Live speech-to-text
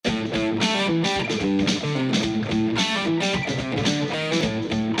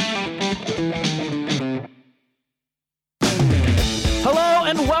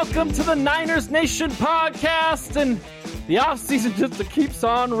welcome to the Nate-tion Podcast, and the offseason just keeps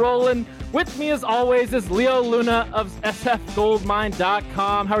on rolling. With me, as always, is Leo Luna of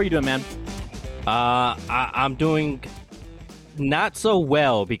sfgoldmine.com. How are you doing, man? I'm doing not so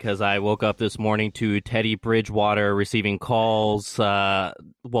well because I woke up this morning to Teddy Bridgewater receiving calls. The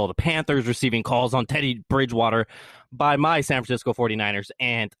Panthers receiving calls on Teddy Bridgewater by my San Francisco 49ers,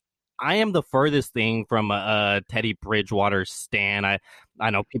 and I am the furthest thing from a Teddy Bridgewater stan. I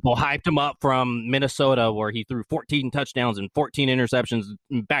know people hyped him up from Minnesota, where he threw 14 touchdowns and 14 interceptions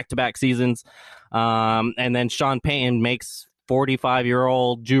in back-to-back seasons. And then Sean Payton makes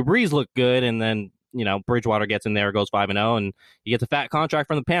 45-year-old Drew Brees look good, and then Bridgewater gets in there, goes 5-0, and he gets a fat contract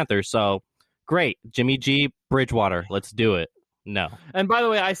from the Panthers. So great, Jimmy G, Bridgewater, let's do it. No. And by the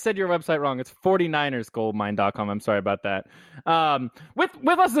way, I said your website wrong. It's 49ersgoldmine.com. I'm sorry about that.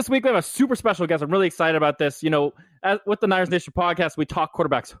 With us this week, we have a super special guest. I'm really excited about this. With the Nate-tion Podcast, we talk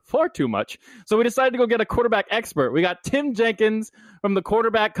quarterbacks far too much. So we decided to go get a quarterback expert. We got Tim Jenkins from the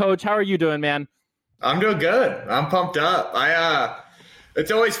Quarterback Coach. How are you doing, man? I'm doing good. I'm pumped up. It's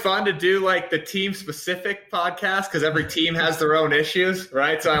always fun to do like the team specific podcast because every team has their own issues,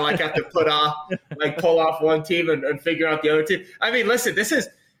 right? So I have to pull off one team and figure out the other team. I mean, listen,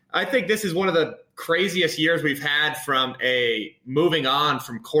 I think this is one of the craziest years we've had from a moving on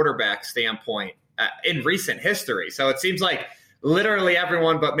from quarterback standpoint in recent history. So it seems like literally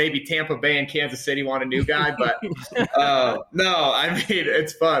everyone but maybe Tampa Bay and Kansas City want a new guy. But no, I mean,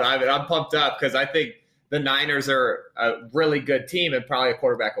 it's fun. I'm pumped up because I think the Niners are a really good team and probably a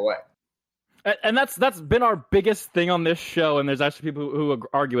quarterback away. And that's been our biggest thing on this show. And there's actually people who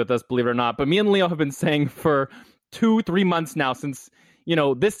argue with us, believe it or not. But me and Leo have been saying for 2-3 months now since,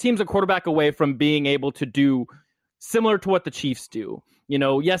 this team's a quarterback away from being able to do similar to what the Chiefs do.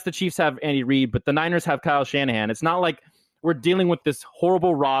 Yes, the Chiefs have Andy Reid, but the Niners have Kyle Shanahan. It's not like we're dealing with this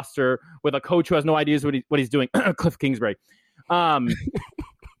horrible roster with a coach who has no ideas what he's doing. Cliff Kingsbury. And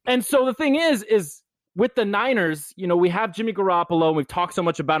so the thing is with the Niners, we have Jimmy Garoppolo, and we've talked so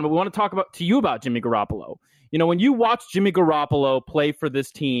much about him, but we want to talk about Jimmy Garoppolo. When you watch Jimmy Garoppolo play for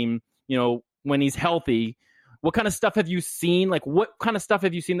this team, when he's healthy, what kind of stuff have you seen? Like, what kind of stuff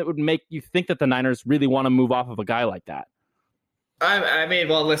have you seen that would make you think that the Niners really want to move off of a guy like that? I mean,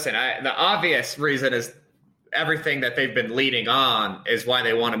 well, listen, the obvious reason is everything that they've been leading on is why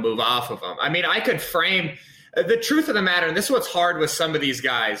they want to move off of him. I mean, I could frame the truth of the matter, and this is what's hard with some of these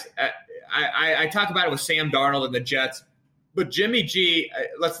guys. I talk about it with Sam Darnold and the Jets, but Jimmy G,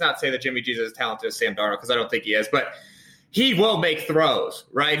 let's not say that Jimmy G is as talented as Sam Darnold because I don't think he is, but he will make throws,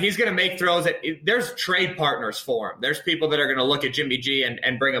 right? He's going to make throws. There's trade partners for him. There's people that are going to look at Jimmy G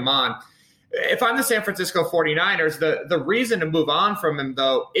and bring him on. If I'm the San Francisco 49ers, the reason to move on from him,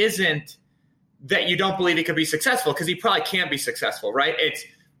 though, isn't that you don't believe he could be successful, because he probably can't be successful, right? It's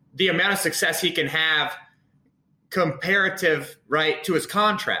the amount of success he can have comparative, right, to his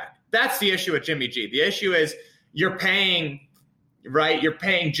contract. That's the issue with Jimmy G. The issue is you're paying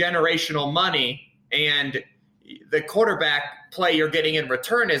generational money, and the quarterback play you're getting in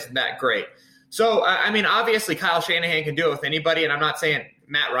return isn't that great. So, I mean, obviously Kyle Shanahan can do it with anybody, and I'm not saying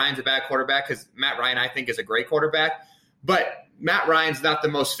Matt Ryan's a bad quarterback, because Matt Ryan, I think, is a great quarterback, but Matt Ryan's not the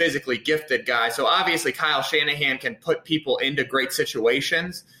most physically gifted guy. So obviously Kyle Shanahan can put people into great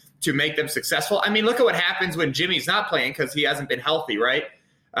situations to make them successful. I mean, look at what happens when Jimmy's not playing because he hasn't been healthy, right?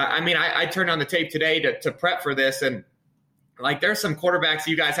 I turned on the tape today to prep for this, and there's some quarterbacks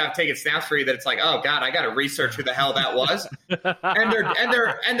you guys have taken snaps for you that it's like, oh God, I got to research who the hell that was,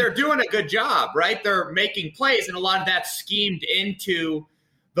 and they're doing a good job, right? They're making plays, and a lot of that's schemed into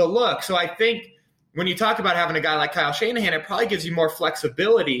the look. So I think when you talk about having a guy like Kyle Shanahan, it probably gives you more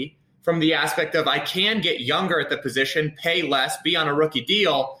flexibility from the aspect of I can get younger at the position, pay less, be on a rookie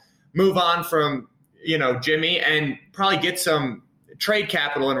deal, move on from Jimmy, and probably get some trade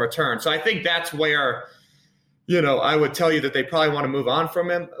capital in return. So I think that's where, I would tell you that they probably want to move on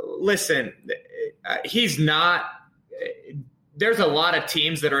from him. Listen, he's not – there's a lot of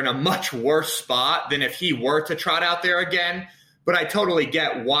teams that are in a much worse spot than if he were to trot out there again. But I totally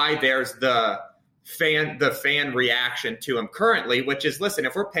get why there's the fan reaction to him currently, which is, listen,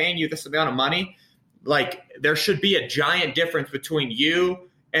 if we're paying you this amount of money, there should be a giant difference between you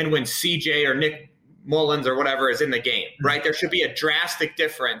and when CJ or Nick Mullins or whatever is in the game, right? There should be a drastic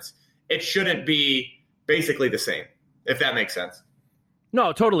difference. It shouldn't be basically the same, if that makes sense.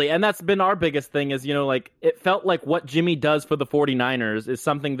 No, totally. And that's been our biggest thing is, it felt like what Jimmy does for the 49ers is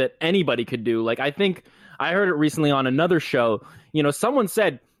something that anybody could do. I think I heard it recently on another show, someone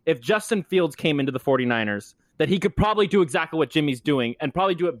said if Justin Fields came into the 49ers, that he could probably do exactly what Jimmy's doing and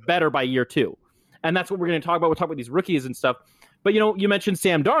probably do it better by year 2. And that's what we're going to talk about. We'll talk about these rookies and stuff. But, you mentioned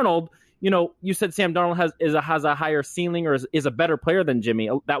Sam Darnold. You said Sam Darnold has a higher ceiling or is a better player than Jimmy.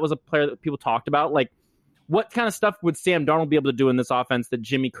 That was a player that people talked about. Like, what kind of stuff would Sam Darnold be able to do in this offense that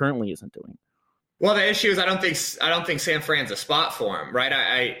Jimmy currently isn't doing? Well, the issue is I don't think San Fran's a spot for him,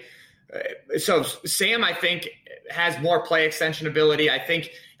 right? So Sam, I think, has more play extension ability. I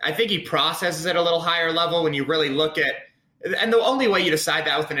think he processes at a little higher level when you really look at. And the only way you decide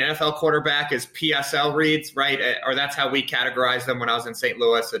that with an NFL quarterback is PSL reads, right? Or that's how we categorized them when I was in St.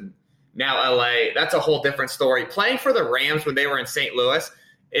 Louis and now LA. That's a whole different story. Playing for the Rams when they were in St. Louis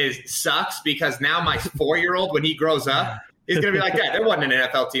sucks because now my 4-year-old, when he grows up, he's going to be like, Dad, there wasn't an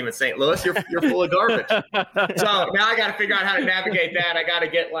NFL team in St. Louis. You're full of garbage. So now I got to figure out how to navigate that. I got to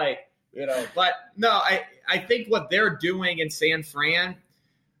get but no, I think what they're doing in San Fran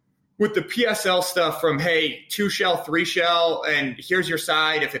with the PSL stuff from, hey, 2-shell, 3-shell, and here's your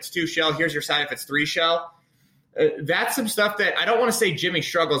side if it's 2-shell, here's your side if it's 3-shell. That's some stuff that I don't want to say Jimmy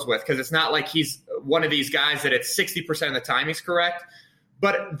struggles with because it's not like he's one of these guys that it's 60% of the time he's correct.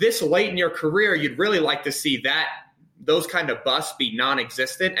 But this late in your career, you'd really like to see those kind of busts be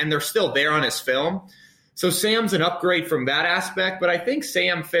non-existent, and they're still there on his film. So Sam's an upgrade from that aspect, but I think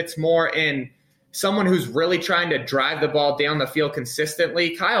Sam fits more in someone who's really trying to drive the ball down the field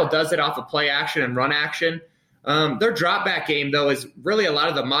consistently. Kyle does it off of play action and run action. Their drop back game, though, is really a lot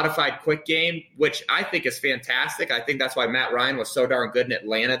of the modified quick game, which I think is fantastic. I think that's why Matt Ryan was so darn good in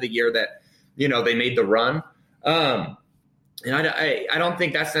Atlanta the year that, they made the run. And I don't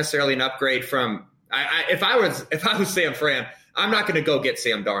think that's necessarily an upgrade from if I was Sam Fran, I'm not going to go get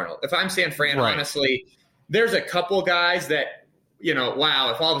Sam Darnold. If I'm San Fran, right. Honestly, there's a couple guys that,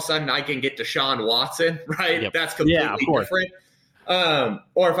 wow, if all of a sudden I can get Deshaun Watson, right? Yep. That's completely different.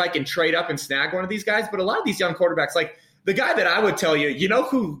 Or if I can trade up and snag one of these guys. But a lot of these young quarterbacks, like the guy that I would tell you,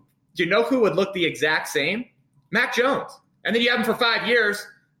 who would look the exact same? Mac Jones. And then you have him for 5 years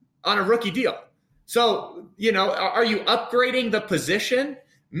on a rookie deal. So, are you upgrading the position?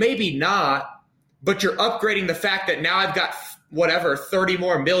 Maybe not, but you're upgrading the fact that now I've got $30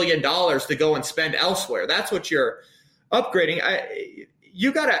 more million to go and spend elsewhere. That's what you're upgrading.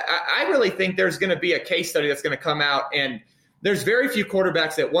 I really think there's going to be a case study that's going to come out, and there's very few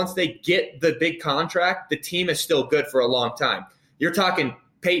quarterbacks that once they get the big contract, the team is still good for a long time. You're talking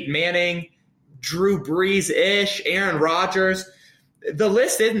Peyton Manning, Drew Brees-ish, Aaron Rodgers. The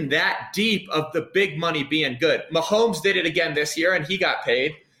list isn't that deep of the big money being good. Mahomes did it again this year, and he got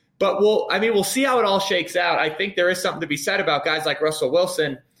paid. But we'll see how it all shakes out. I think there is something to be said about guys like Russell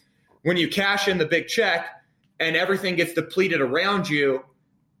Wilson. When you cash in the big check and everything gets depleted around you,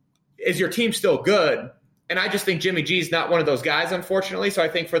 is your team still good? And I just think Jimmy G is not one of those guys, unfortunately. So I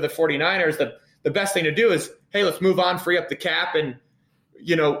think for the 49ers, the best thing to do is, hey, let's move on, free up the cap. And,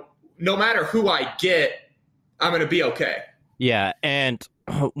 no matter who I get, I'm going to be okay. Yeah, and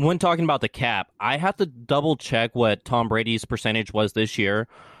when talking about the cap, I have to double check what Tom Brady's percentage was this year.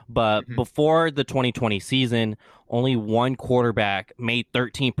 But before the 2020 season, only one quarterback made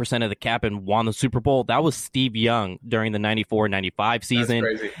 13% of the cap and won the Super Bowl. That was Steve Young during the 94-95 season.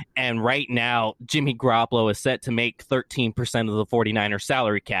 That's crazy. And right now, Jimmy Garoppolo is set to make 13% of the 49ers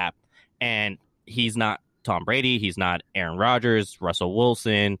salary cap. And he's not Tom Brady. He's not Aaron Rodgers, Russell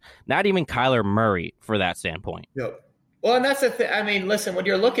Wilson, not even Kyler Murray for that standpoint. Yep. Well, and that's the thing. I mean, listen, when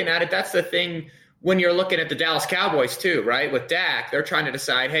you're looking at it, that's the thing when you're looking at the Dallas Cowboys too, right? With Dak, they're trying to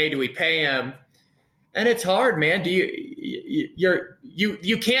decide, hey, do we pay him? And it's hard, man. You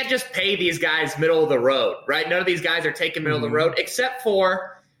can't just pay these guys middle of the road, right? None of these guys are taking middle of the road, except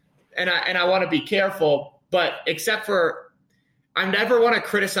for, and I want to be careful, but except for, I never want to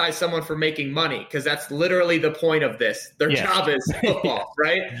criticize someone for making money because that's literally the point of this. Their job is football,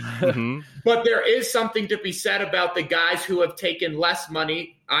 right? But there is something to be said about the guys who have taken less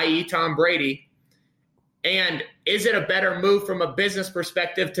money, i.e. Tom Brady. And is it a better move from a business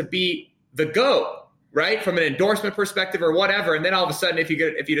perspective to be the GOAT, right? From an endorsement perspective or whatever. And then all of a sudden, if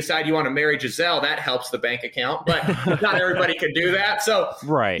you decide you want to marry Giselle, that helps the bank account. But not everybody can do that. So,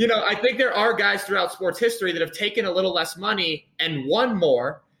 right. I think there are guys throughout sports history that have taken a little less money and won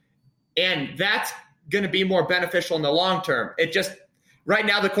more. And that's going to be more beneficial in the long term. It just right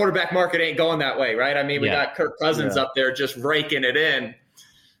now, the quarterback market ain't going that way, right? I mean, we got Kirk Cousins up there just raking it in.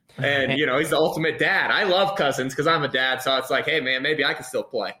 And, he's the ultimate dad. I love Cousins because I'm a dad. So it's like, hey, man, maybe I can still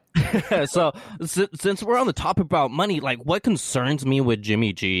play. So since we're on the topic about money, like what concerns me with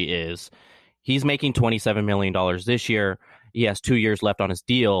Jimmy G is he's making $27 million this year. He has 2 years left on his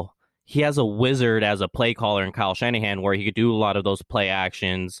deal. he has a wizard as a play caller in Kyle Shanahan where he could do a lot of those play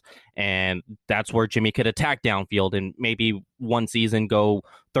actions, and that's where Jimmy could attack downfield and maybe one season go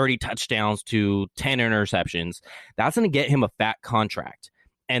 30 touchdowns to 10 interceptions. That's going to get him a fat contract.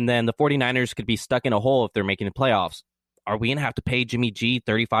 And then the 49ers could be stuck in a hole if they're making the playoffs. Are we going to have to pay Jimmy G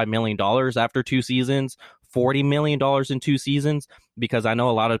 $35 million after 2 seasons, $40 million in 2 seasons? Because I know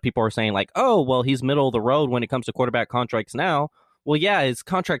a lot of people are saying like, oh, well, he's middle of the road when it comes to quarterback contracts now. Well, yeah, his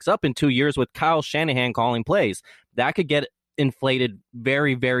contract's up in 2 years with Kyle Shanahan calling plays. That could get inflated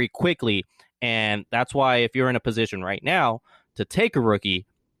very, very quickly. And that's why if you're in a position right now to take a rookie,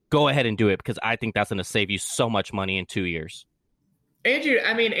 go ahead and do it, because I think that's going to save you so much money in 2 years. Andrew,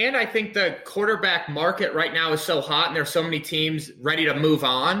 and I think the quarterback market right now is so hot and there's so many teams ready to move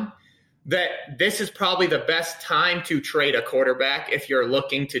on that this is probably the best time to trade a quarterback if you're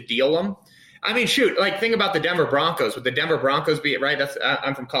looking to deal them. I mean, shoot, like think about the Denver Broncos. Would the Denver Broncos be, right?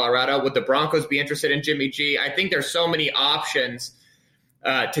 I'm from Colorado. Would the Broncos be interested in Jimmy G? I think there's so many options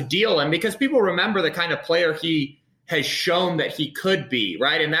to deal him because people remember the kind of player he has shown that he could be,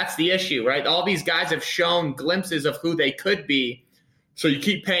 right? And that's the issue, right? All these guys have shown glimpses of who they could be. So you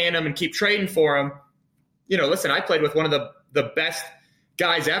keep paying them and keep trading for them. You know, listen, I played with one of the best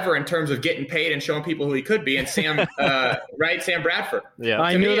guys ever in terms of getting paid and showing people who he could be, and Sam, right? Sam Bradford. Yeah,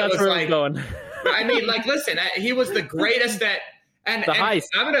 I knew that's where it was going. I mean, like, listen, he was the greatest at, and heist.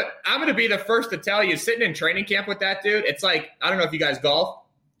 I'm gonna be the first to tell you, sitting in training camp with that dude, it's like, I don't know if you guys golf,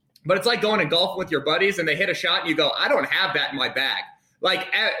 but it's like going to golf with your buddies and they hit a shot and you go, I don't have that in my bag.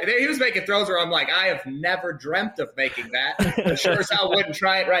 Like, he was making throws where I'm like, I have never dreamt of making that. Sure as hell wouldn't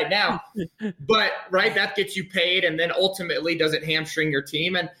try it right now. But, right, that gets you paid, and then ultimately does it hamstring your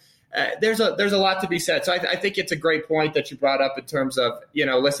team? And there's a lot to be said. So I think it's a great point that you brought up in terms of, you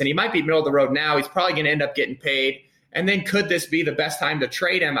know, listen, he might be middle of the road now. He's probably going to end up getting paid. And then could this be the best time to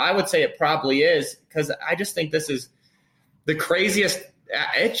trade him? I would say it probably is, because I just think this is the craziest.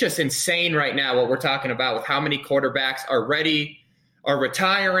 It's just insane right now what we're talking about with how many quarterbacks are ready, are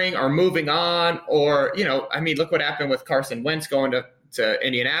retiring, are moving on, or, you know, I mean, look what happened with Carson Wentz going to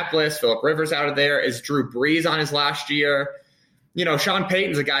Indianapolis. Phillip Rivers out of there. Is Drew Brees on his last year? You know, Sean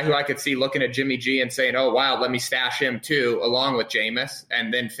Payton's a guy who I could see looking at Jimmy G and saying, oh, wow, let me stash him too, along with Jameis,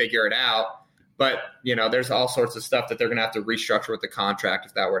 and then figure it out. But, you know, there's all sorts of stuff that they're going to have to restructure with the contract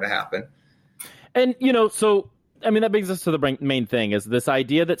if that were to happen. And, you know, so, I mean, that brings us to the main thing, is this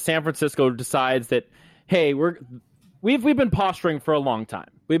idea that San Francisco decides that, hey, We've been posturing for a long time.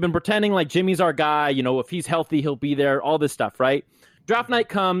 We've been pretending like Jimmy's our guy. You know, if he's healthy, he'll be there, all this stuff, right? Draft night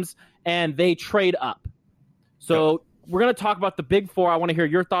comes, and they trade up. So we're going to talk about the Big Four. I want to hear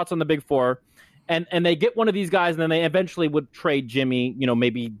your thoughts on the Big Four. And they get one of these guys, and then they eventually would trade Jimmy, you know,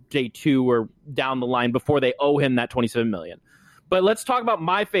 maybe day 2 or down the line before they owe him that $27 million. But let's talk about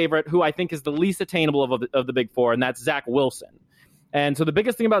my favorite, who I think is the least attainable of the Big Four, and that's Zach Wilson. And so the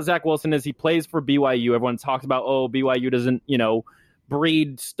biggest thing about Zach Wilson is he plays for BYU. Everyone talks about, oh, BYU doesn't, you know,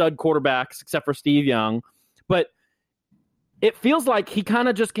 breed stud quarterbacks except for Steve Young. But it feels like he kind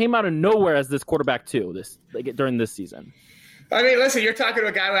of just came out of nowhere as this quarterback too, during this season. I mean, listen, you're talking to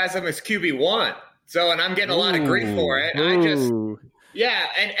a guy who has him as QB1. So, and I'm getting a lot of grief for it. And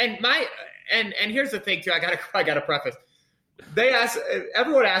here's the thing too. I gotta preface.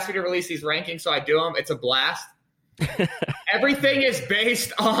 Everyone asked me to release these rankings, so I do them. It's a blast. Everything is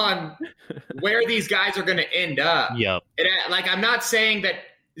based on where these guys are going to end up. Yep. Like, I'm not saying that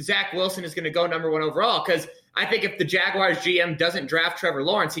Zach Wilson is going to go number 1 overall, because I think if the Jaguars GM doesn't draft Trevor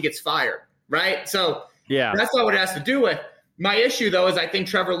Lawrence, he gets fired, right? So yeah, that's not what it has to do with. My issue, though, is I think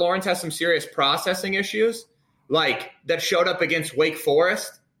Trevor Lawrence has some serious processing issues, like that showed up against Wake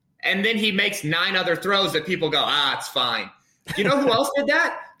Forest, and then he makes 9 other throws that people go, it's fine. You know who else did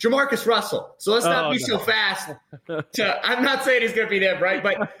that? Jamarcus Russell. So let's not be so fast. I'm not saying he's going to be there, right?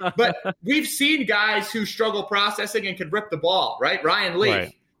 But we've seen guys who struggle processing and could rip the ball, right? Ryan Leaf.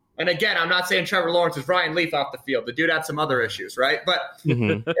 Right. And again, I'm not saying Trevor Lawrence is Ryan Leaf off the field. The dude had some other issues, right? But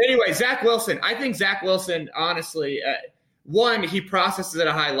anyway, Zach Wilson. I think Zach Wilson, honestly, one, he processes at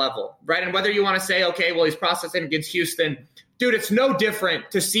a high level, right? And whether you want to say, okay, well, he's processing against Houston. Dude, it's no different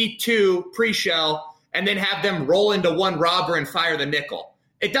to see 2 pre-shell and then have them roll into 1 robber and fire the nickel.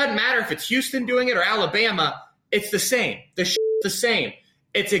 It doesn't matter if it's Houston doing it or Alabama. It's the same. The same.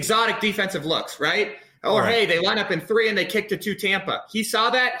 It's exotic defensive looks, right? Or, hey, they line up in 3 and they kick to 2 Tampa. He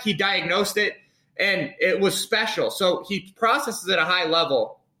saw that. He diagnosed it, and it was special. So he processes at a high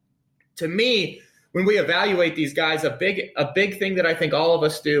level. To me, when we evaluate these guys, a big thing that I think all of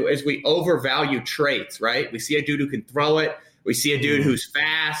us do is we overvalue traits, right? We see a dude who can throw it. We see a dude who's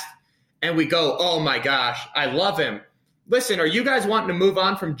fast. And we go, oh, my gosh, I love him. listen, are you guys wanting to move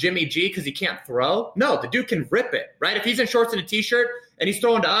on from Jimmy G because he can't throw? No, the dude can rip it, right? If he's in shorts and a T-shirt and he's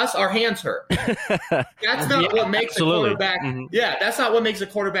throwing to us, our hands hurt. That's not what makes a quarterback. Yeah, that's not what makes a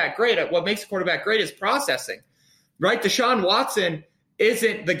quarterback great. What makes a quarterback great is processing, right? Deshaun Watson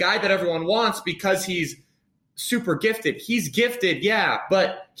isn't the guy that everyone wants because he's super gifted. He's gifted, yeah,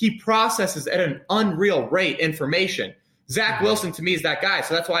 but he processes at an unreal rate information. Zach Wilson, to me, is that guy,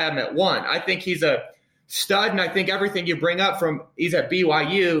 so that's why I'm at 1. I think he's a stud, and I think everything you bring up from he's at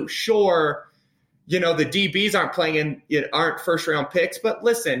BYU, sure, the DBs aren't first-round picks, but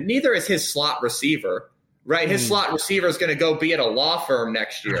listen, neither is his slot receiver, right? His slot receiver is going to go be at a law firm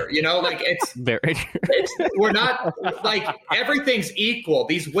next year. It's very. We're not everything's equal.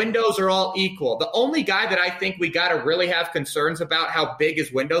 These windows are all equal. The only guy that I think we got to really have concerns about how big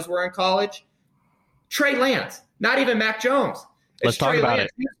his windows were in college, Trey Lance, not even Mac Jones. Let's talk about it.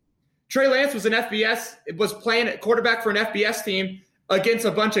 Trey Lance was was playing at quarterback for an FBS team against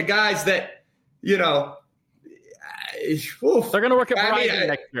a bunch of guys that, they're going to work at Verizon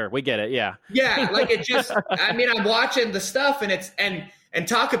next year. We get it. Yeah. Yeah. I'm watching the stuff and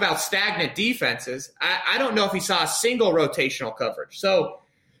talk about stagnant defenses. I don't know if he saw a single rotational coverage. So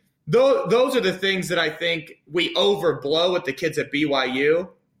those are the things that I think we overblow with the kids at BYU,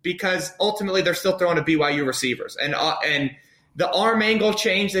 because ultimately they're still throwing to BYU receivers and the arm angle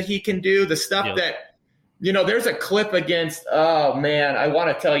change that he can do, the stuff that, there's a clip against, oh man, I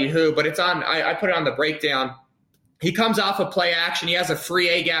want to tell you who, but it's on, I put it on the breakdown. He comes off a play action. He has a free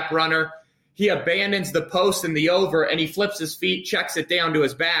A-gap runner. He abandons the post and the over, and he flips his feet, checks it down to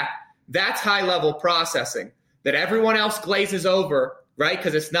his back. That's high-level processing that everyone else glazes over, right?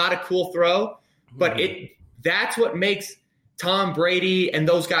 Because it's not a cool throw. But that's what makes Tom Brady and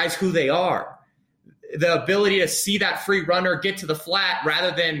those guys who they are. The ability to see that free runner get to the flat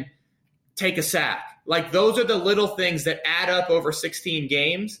rather than take a sack. Those are the little things that add up over 16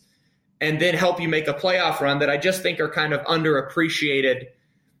 games and then help you make a playoff run that I just think are kind of underappreciated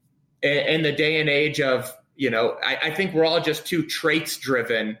in the day and age of, I think we're all just too traits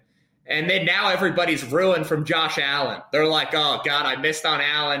driven. And then now everybody's ruined from Josh Allen. They're like, oh God, I missed on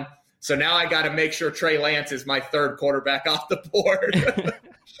Allen. So now I got to make sure Trey Lance is my third quarterback off the board.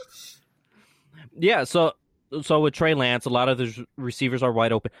 Yeah. So with Trey Lance, a lot of the receivers are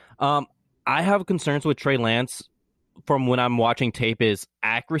wide open. I have concerns with Trey Lance from when I'm watching tape is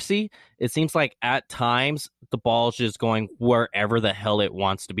accuracy. It seems like at times the ball's just going wherever the hell it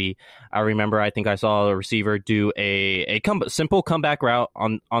wants to be. I remember, I think I saw a receiver do a simple comeback route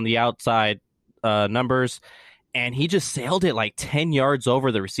on the outside numbers, and he just sailed it 10 yards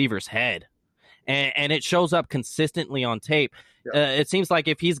over the receiver's head. And it shows up consistently on tape. Yeah. It seems like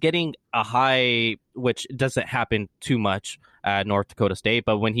if he's getting a high, which doesn't happen too much at North Dakota State,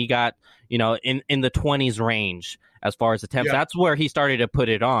 but when he got, in the 20s range as far as attempts, that's where he started to put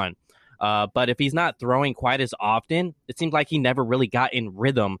it on. But if he's not throwing quite as often, it seems like he never really got in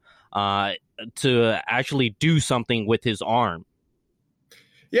rhythm to actually do something with his arm.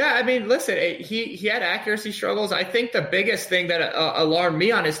 Yeah, listen, he had accuracy struggles. I think the biggest thing that alarmed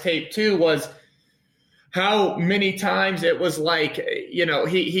me on his tape, too, was how many times it was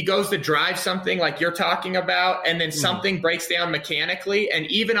he goes to drive something like you're talking about, and then something breaks down mechanically. And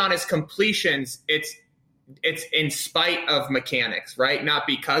even on his completions, it's in spite of mechanics, right? Not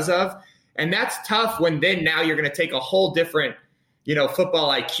because of. And that's tough when then now you're going to take a whole different, football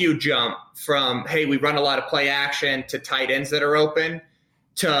IQ jump from, hey, we run a lot of play action to tight ends that are open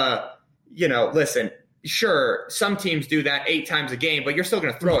to, listen, sure, some teams do that 8 times a game, but you're still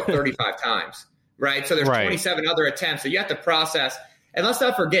going to throw it 35 times. Right. So there's 27 other attempts. So you have to process. And let's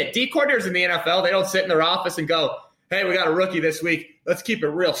not forget, D coordinators in the NFL, they don't sit in their office and go, hey, we got a rookie this week. Let's keep it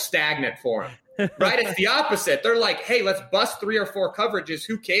real stagnant for him. Right. It's the opposite. They're like, hey, let's bust 3 or 4 coverages.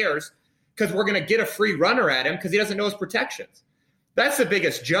 Who cares? Because we're going to get a free runner at him because he doesn't know his protections. That's the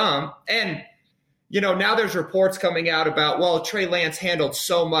biggest jump. And, now there's reports coming out about, well, Trey Lance handled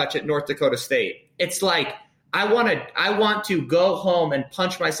so much at North Dakota State. It's like, I want to go home and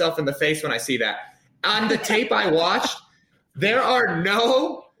punch myself in the face when I see that. On the tape I watched, there are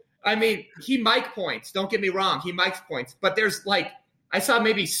he mic points. Don't get me wrong. He mic points. But there's I saw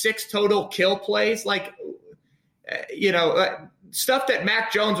maybe 6 total kill plays. Stuff that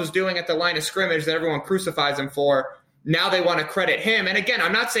Mac Jones was doing at the line of scrimmage that everyone crucifies him for. Now they want to credit him. And again,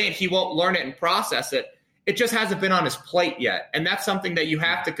 I'm not saying he won't learn it and process it. It just hasn't been on his plate yet. And that's something that you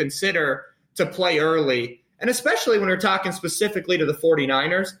have to consider to play early. And especially when we're talking specifically to the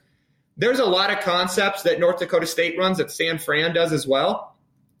 49ers, there's a lot of concepts that North Dakota State runs that San Fran does as well.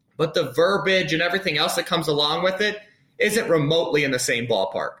 But the verbiage and everything else that comes along with it isn't remotely in the same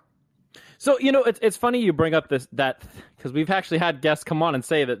ballpark. So, it's funny you bring up that because we've actually had guests come on and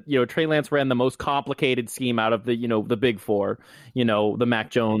say that, Trey Lance ran the most complicated scheme out of the, the big four, the Mac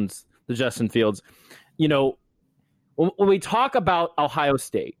Jones, the Justin Fields. When we talk about Ohio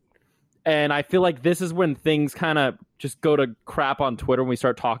State, and I feel like this is when things kind of just go to crap on Twitter when we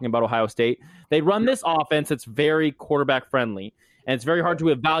start talking about Ohio State. They run this offense that's very quarterback friendly, and it's very hard to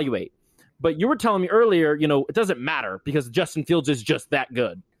evaluate. But you were telling me earlier, it doesn't matter because Justin Fields is just that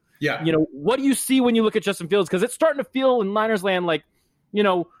good. Yeah. What do you see when you look at Justin Fields? Because it's starting to feel in Niners land like,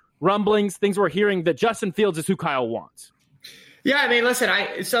 rumblings, things we're hearing that Justin Fields is who Kyle wants. Yeah, I mean, listen,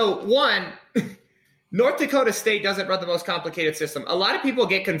 North Dakota State doesn't run the most complicated system. A lot of people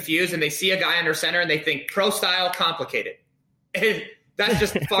get confused and they see a guy under center and they think pro style complicated. That's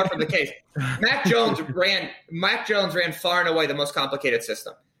just far from the case. Mac Jones ran far and away the most complicated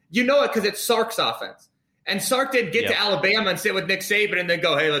system. You know it because it's Sark's offense. And Sark didn't get to Alabama and sit with Nick Saban and then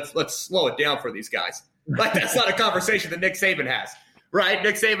go, hey, let's slow it down for these guys. Like, that's not a conversation that Nick Saban has, right?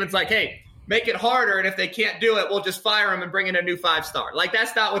 Nick Saban's like, hey, make it harder, and if they can't do it, we'll just fire them and bring in a new 5-star. Like,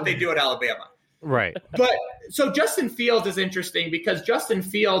 that's not what they do at Alabama. Right. But so Justin Fields is interesting because Justin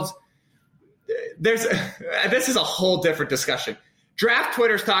Fields, this is a whole different discussion. Draft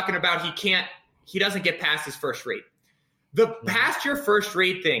Twitter's talking about he doesn't get past his first read. The past your first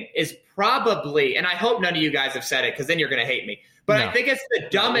read thing is probably, and I hope none of you guys have said it because then you're going to hate me, but I think it's the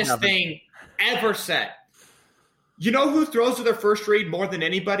dumbest thing ever said. You know who throws to their first read more than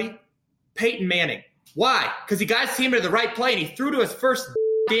anybody? Peyton Manning. Why? Because he got his team to the right play and he threw to his first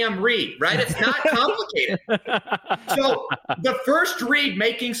damn read, right? It's not complicated. So the first read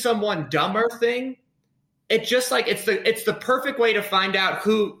making someone dumber thing, it's just like it's the perfect way to find out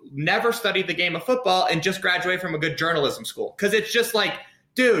who never studied the game of football and just graduated from a good journalism school. Because it's just like,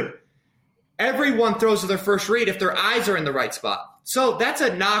 dude, everyone throws to their first read if their eyes are in the right spot. So that's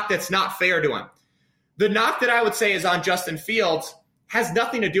a knock that's not fair to him. The knock that I would say is on Justin Fields has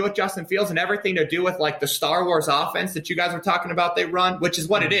nothing to do with Justin Fields and everything to do with like the Star Wars offense that you guys were talking about they run, which is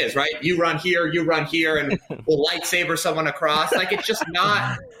what it is, right? You run here, and we'll lightsaber someone across. Like, it's just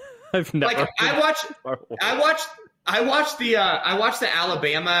not. Like, I watched the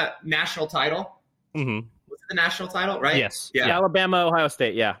Alabama national title. Mm-hmm. Was it the national title, right? Yes. Yeah. Alabama, Ohio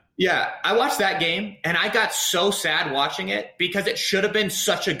State, yeah. Yeah, I watched that game, and I got so sad watching it because it should have been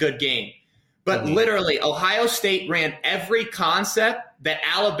such a good game. But literally, Ohio State ran every concept that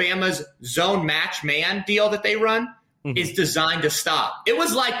Alabama's zone match man deal that they run is designed to stop. It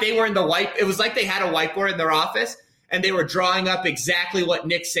was like they were it was like they had a whiteboard in their office, and they were drawing up exactly what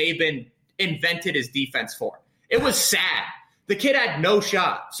Nick Saban invented his defense for. It was sad. The kid had no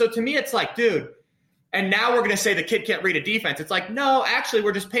shot. So to me, it's like, dude, and now we're going to say the kid can't read a defense. It's like, no, actually,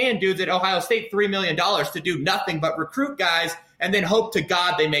 we're just paying dudes at Ohio State $3 million to do nothing but recruit guys and then hope to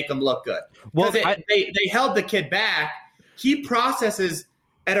God they make them look good. Well, they held the kid back. He processes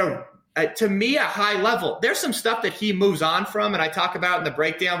at to me, a high level. There's some stuff that he moves on from, and I talk about in the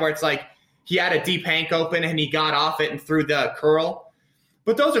breakdown where it's like he had a deep hank open and he got off it and threw the curl.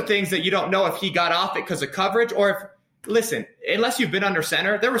 But those are things that you don't know if he got off it because of coverage or if, listen, unless you've been under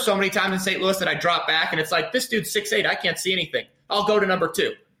center, there were so many times in St. Louis that I dropped back and it's like, this dude's 6'8", I can't see anything. I'll go to number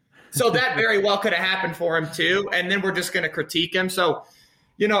 2. So that very well could have happened for him too, and then we're just going to critique him. So,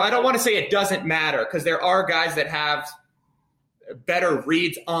 I don't want to say it doesn't matter because there are guys that have better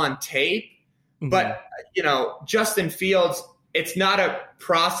reads on tape, but, Justin Fields, it's not a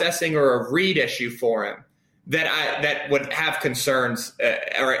processing or a read issue for him that would have concerns,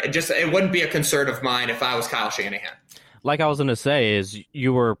 or just it wouldn't be a concern of mine if I was Kyle Shanahan. Like I was going to say is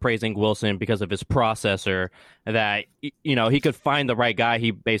you were praising Wilson because of his processor that, he could find the right guy. He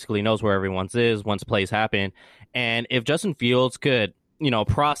basically knows where everyone's is once plays happen. And if Justin Fields could,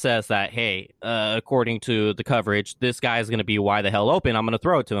 process that, hey, according to the coverage, this guy is going to be wide the hell open. I'm going to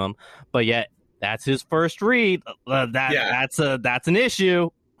throw it to him. But yet that's his first read. That's an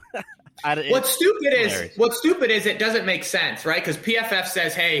issue. What's stupid is it doesn't make sense, right? Because PFF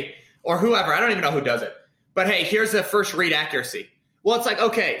says, hey, or whoever, I don't even know who does it. But, hey, here's the first read accuracy. Well, it's like,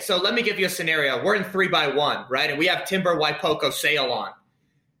 okay, so let me give you a scenario. We're in 3-by-1, right? And we have Timber Waipoko sail on.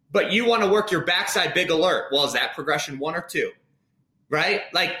 But you want to work your backside big alert. Well, is that progression 1 or 2? Right?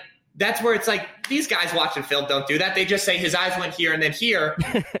 Like, that's where it's like these guys watching film don't do that. They just say his eyes went here and then here.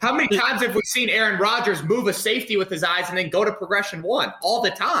 How many times have we seen Aaron Rodgers move a safety with his eyes and then go to progression 1? All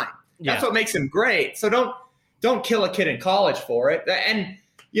the time. That's what makes him great. So don't kill a kid in college for it. And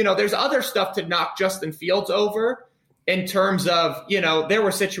there's other stuff to knock Justin Fields over in terms of, there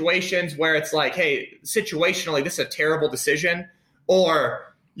were situations where it's like, hey, situationally, this is a terrible decision.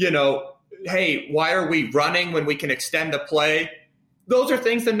 Or, hey, why are we running when we can extend the play? those are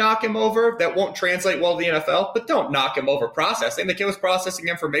things that knock him over that won't translate well to the NFL, but don't knock him over processing. The kid was processing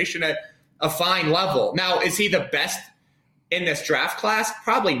information at a fine level. Now, is he the best in this draft class?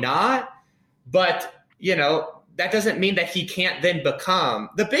 Probably not. But, that doesn't mean that he can't then become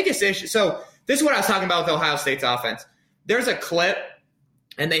the biggest issue. So this is what I was talking about with Ohio State's offense. There's a clip,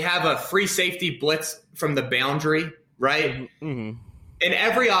 and they have a free safety blitz from the boundary, right? Mm-hmm. In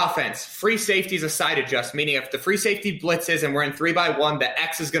every offense, free safety is a side adjust, meaning if the free safety blitzes and we're in 3-by-1, the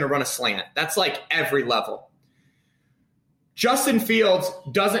X is going to run a slant. That's like every level. Justin Fields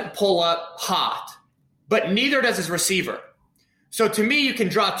doesn't pull up hot, but neither does his receiver. So to me, you can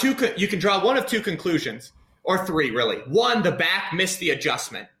draw one of two conclusions, or three really. One, the back missed the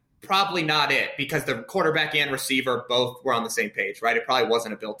adjustment. Probably not it, because the quarterback and receiver both were on the same page, right? It probably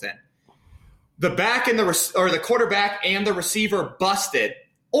wasn't a built-in. The back and the quarterback and the receiver busted,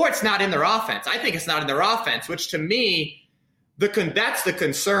 or it's not in their offense. I think it's not in their offense, which to me, that's the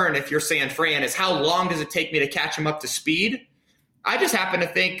concern if you're San Fran, is how long does it take me to catch him up to speed? I just happen to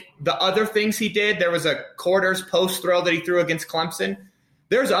think the other things he did, there was a quarters post throw that he threw against Clemson.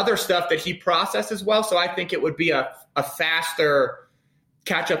 There's other stuff that he processed as well, so I think it would be a faster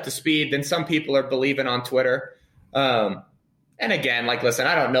catch up to speed than some people are believing on Twitter. And again, listen,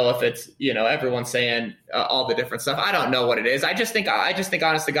 I don't know if it's, everyone's saying all the different stuff. I don't know what it is. I just think, honest to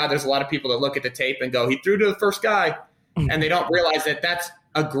God, there's a lot of people that look at the tape and go, he threw to the first guy, and they don't realize that that's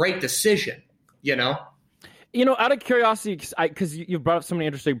a great decision, Out of curiosity, because you've brought up so many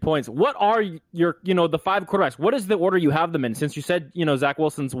interesting points, what are your, the 5 quarterbacks? What is the order you have them in? Since you said, Zach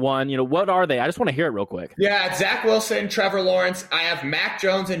Wilson's one, what are they? I just want to hear it real quick. Yeah, Zach Wilson, Trevor Lawrence. I have Mac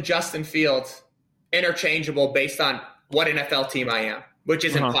Jones and Justin Fields interchangeable based on what NFL team I am, which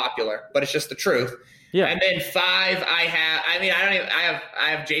isn't popular, but it's just the truth. Yeah. And then 5, I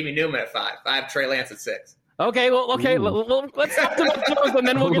have Jamie Newman at 5. I have Trey Lance at 6. Okay, let's talk to Mac Jones, and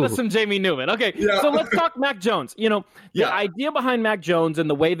then we'll get to some Jamie Newman. Okay, So let's talk Mac Jones. The idea behind Mac Jones and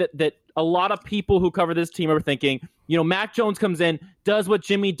the way that a lot of people who cover this team are thinking, Mac Jones comes in, does what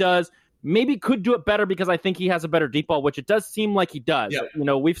Jimmy does, maybe could do it better because I think he has a better deep ball, which it does seem like he does.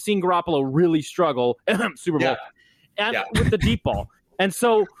 Yeah. We've seen Garoppolo really struggle Super Bowl and with the deep ball. And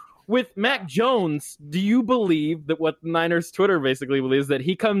so with Mac Jones, do you believe that what Niners Twitter basically believes, that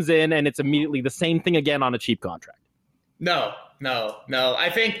he comes in and it's immediately the same thing again on a cheap contract? No. Honestly, I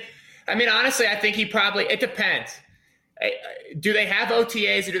think it depends. Do they have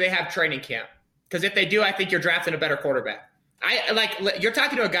OTAs or do they have training camp? Because if they do, I think you're drafting a better quarterback. You're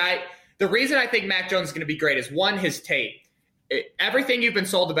talking to a guy. The reason I think Mac Jones is going to be great is, one, his tape. Everything you've been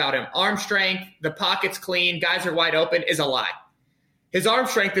sold about him, arm strength, the pocket's clean, guys are wide open, is a lie. His arm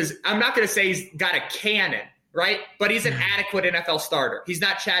strength is, I'm not going to say he's got a cannon, right? But he's an adequate NFL starter. He's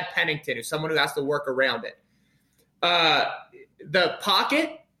not Chad Pennington, who's someone who has to work around it. The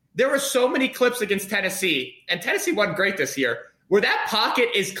pocket, there were so many clips against Tennessee, and Tennessee wasn't great this year, where that pocket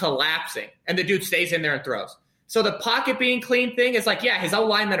is collapsing, and the dude stays in there and throws. So the pocket being clean thing is his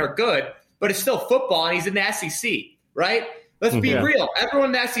O-linemen are good, but it's still football, and he's in the SEC, right? Let's be real.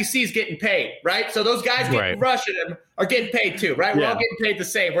 Everyone in the SEC is getting paid, right? So those guys getting rushing him are getting paid too, right? We're all getting paid the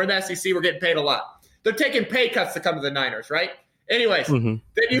same. We're in the SEC. We're getting paid a lot. They're taking pay cuts to come to the Niners, right? Anyways, then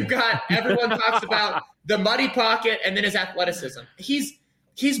you've got everyone talks about the muddy pocket and then his athleticism. He's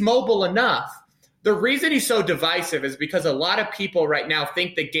mobile enough. The reason he's so divisive is because a lot of people right now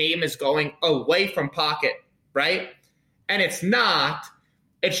think the game is going away from pocket, right? And it's not.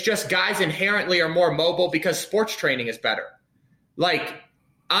 It's just guys inherently are more mobile because sports training is better.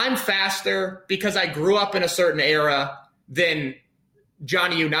 I'm faster because I grew up in a certain era than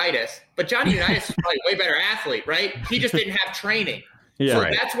Johnny Unitas. But Johnny Unitas is probably a way better athlete, right? He just didn't have training. Yeah, so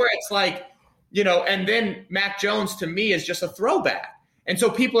that's where it's and then Mac Jones to me is just a throwback. And so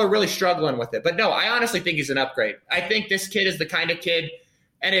people are really struggling with it. But no, I honestly think he's an upgrade. I think this kid is the kind of kid,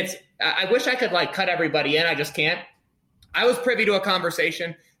 and I wish I could cut everybody in. I just can't. I was privy to a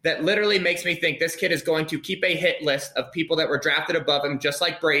conversation that literally makes me think this kid is going to keep a hit list of people that were drafted above him, just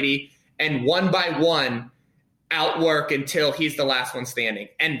like Brady, and one by one outwork until he's the last one standing.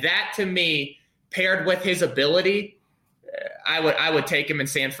 And that, to me, paired with his ability, I would take him in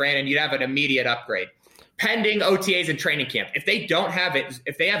San Fran, and you'd have an immediate upgrade. Pending OTAs and training camp. If they don't have it,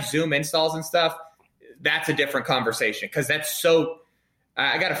 if they have Zoom installs and stuff, that's a different conversation, because that's so –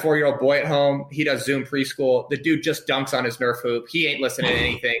 I got a 4-year-old boy at home. He does Zoom preschool. The dude just dunks on his Nerf hoop. He ain't listening to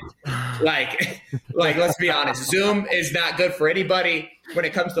anything. Let's be honest. Zoom is not good for anybody when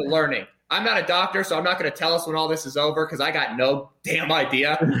it comes to learning. I'm not a doctor, so I'm not going to tell us when all this is over, because I got no damn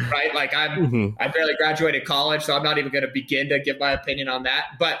idea, right? I barely graduated college, so I'm not even going to begin to give my opinion on that.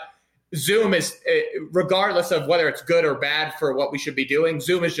 But Zoom is, regardless of whether it's good or bad for what we should be doing,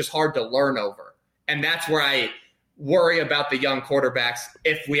 Zoom is just hard to learn over. And that's where I worry about the young quarterbacks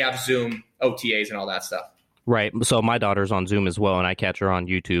if we have Zoom OTAs and all that stuff. Right. So my daughter's on Zoom as well, and I catch her on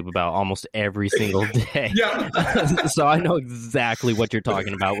YouTube about almost every single day. Yeah. So I know exactly what you're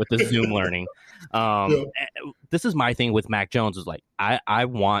talking about with the Zoom learning. This is my thing with Mac Jones is like, I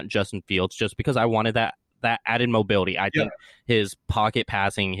want Justin Fields just because I wanted that added mobility. I think his pocket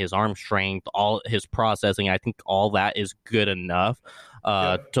passing, his arm strength, all his processing, I think all that is good enough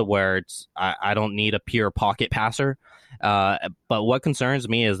to where I don't need a pure pocket passer. But what concerns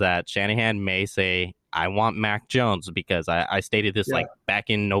me is that Shanahan may say, I want Mac Jones because I stated this like back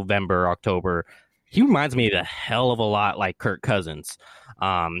in November, October. He reminds me a hell of a lot like Kirk Cousins.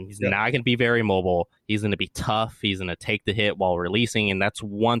 He's not going to be very mobile. He's going to be tough. He's going to take the hit while releasing. And that's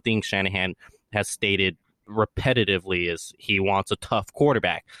one thing Shanahan has stated repetitively is he wants a tough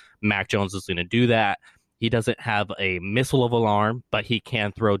quarterback. Mac Jones is going to do that. He doesn't have a missile of alarm, but he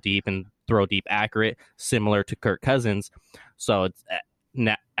can throw deep and throw deep accurate, similar to Kirk Cousins. So it's,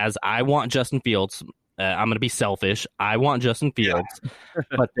 as I want Justin Fields, I'm going to be selfish. I want Justin Fields,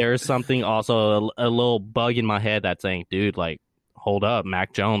 but there's something also a little bug in my head that's saying, dude, like, hold up,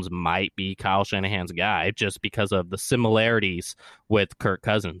 Mac Jones might be Kyle Shanahan's guy just because of the similarities with Kirk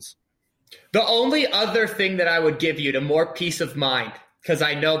Cousins. The only other thing that I would give you to more peace of mind, because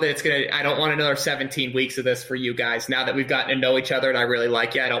I know that I don't want another 17 weeks of this for you guys. Now that we've gotten to know each other and I really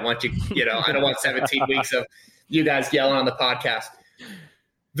like you, I don't want I don't want 17 weeks of you guys yelling on the podcast.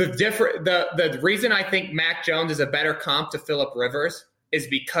 The reason I think Mac Jones is a better comp to Phillip Rivers is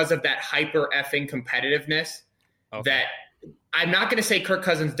because of that hyper effing competitiveness that I'm not going to say Kirk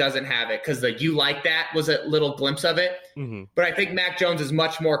Cousins doesn't have it because the "you like that" was a little glimpse of it. Mm-hmm. But I think Mac Jones is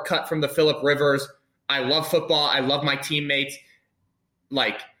much more cut from the Phillip Rivers. I love football. I love my teammates.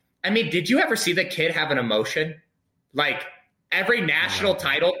 Like, I mean, did you ever see the kid have an emotion? Like every national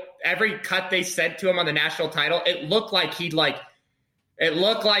title, every cut they sent to him on the national title, it looked like he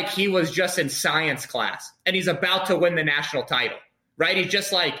was just in science class and he's about to win the national title, right? He's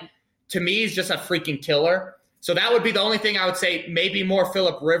just like, to me, he's just a freaking killer. So that would be the only thing I would say, maybe more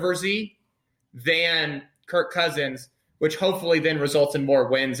Phillip Rivers-y than Kirk Cousins, which hopefully then results in more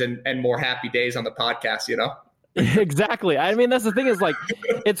wins and more happy days on the podcast, you know? Exactly. I mean, that's the thing is like,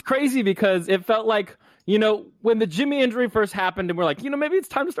 it's crazy because it felt like, when the Jimmy injury first happened and we're like, maybe it's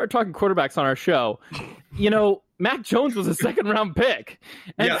time to start talking quarterbacks on our show. Mac Jones was a second round pick.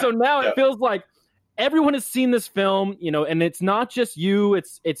 And so now it feels like everyone has seen this film, and it's not just you,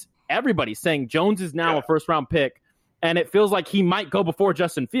 it's everybody saying Jones is now a first round pick. And it feels like he might go before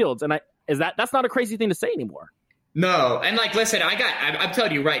Justin Fields. And that's not a crazy thing to say anymore. No. And like, listen, I'm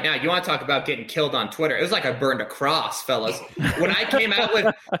telling you right now, you want to talk about getting killed on Twitter. It was like I burned a cross, fellas. When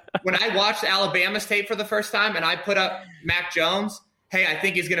I watched Alabama's tape for the first time and I put up Mac Jones, hey, I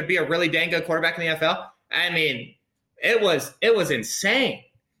think he's going to be a really dang good quarterback in the NFL. I mean, it was insane.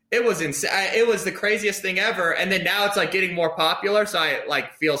 It was insane. It was the craziest thing ever. And then now it's like getting more popular. So I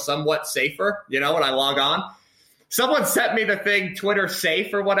like feel somewhat safer, when I log on. Someone sent me the thing, Twitter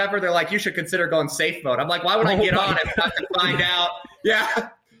safe or whatever. They're like, you should consider going safe mode. I'm like, why would I get on if not to find out? Yeah.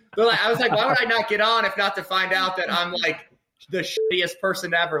 I was like, why would I not get on if not to find out that I'm like the shittiest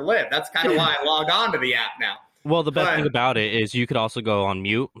person to ever live? That's kind of why I log on to the app now. Well, the best thing about it is you could also go on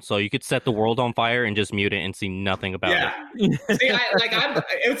mute. So you could set the world on fire and just mute it and see nothing about it. See,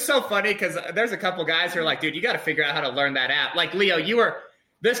 it's so funny because there's a couple guys who are like, dude, you got to figure out how to learn that app. Like, Leo,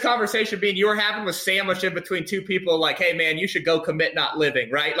 this conversation you were having was sandwiched in between two people like, hey, man, you should go commit not living,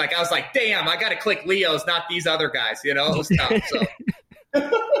 right? Like, I was like, damn, I got to click Leo's, not these other guys. It was tough.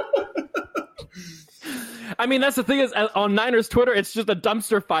 So. I mean, that's the thing is on Niners Twitter, it's just a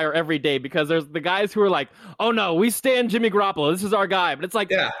dumpster fire every day because there's the guys who are like, oh, no, we stand Jimmy Garoppolo. This is our guy. But it's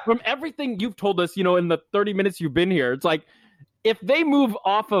like from everything you've told us, in the 30 minutes you've been here, it's like if they move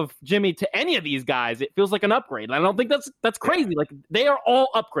off of Jimmy to any of these guys, it feels like an upgrade. And I don't think that's crazy. Like they are all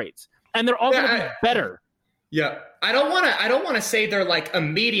upgrades and they're all going to be better. Yeah. I don't want to say they're like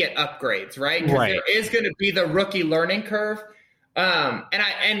immediate upgrades, right? Because there is going to be the rookie learning curve.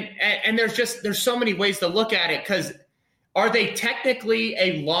 And there's so many ways to look at it because are they technically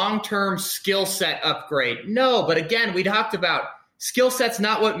a long-term skill set upgrade? No, but again, we talked about skill set's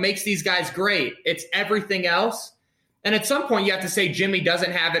not what makes these guys great. It's everything else. And at some point you have to say Jimmy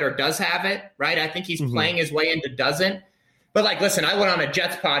doesn't have it or does have it, right? I think he's playing his way into doesn't. But like, listen, I went on a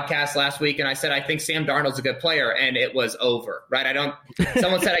Jets podcast last week and I said, I think Sam Darnold's a good player and it was over, right?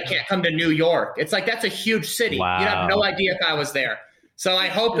 Someone said I can't come to New York. It's like, that's a huge city. Wow. You'd have no idea if I was there. So I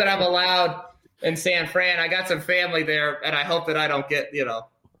hope that I'm allowed in San Fran. I got some family there and I hope that I don't get,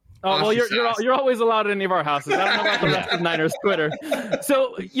 Oh, well, you're always allowed at any of our houses. I don't know about the rest of Niners Twitter.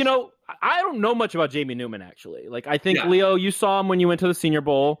 So, I don't know much about Jamie Newman, actually. Like, I think, Leo, you saw him when you went to the Senior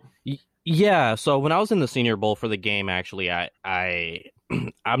Bowl. Yeah, so when I was in the Senior Bowl for the game, actually,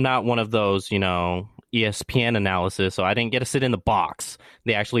 I'm not one of those, ESPN analysis, so I didn't get to sit in the box.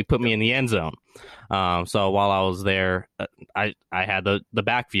 They actually put me in the end zone. So while I was there, I had the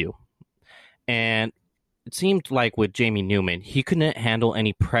back view. And it seemed like with Jamie Newman, he couldn't handle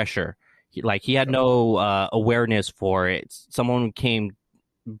any pressure. He had no awareness for it. Someone came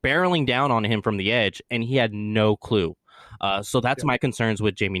barreling down on him from the edge, and he had no clue. So that's my concerns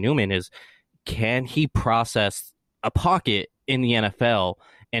with Jamie Newman is, can he process a pocket in the NFL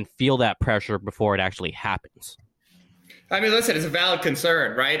and feel that pressure before it actually happens? I mean, listen, it's a valid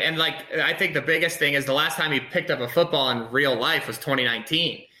concern, right? And I think the biggest thing is the last time he picked up a football in real life was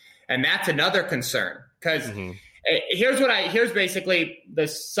 2019. And that's another concern because here's basically the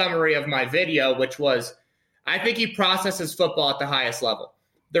summary of my video, which was, I think he processes football at the highest level.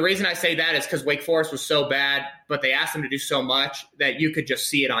 The reason I say that is because Wake Forest was so bad, but they asked him to do so much that you could just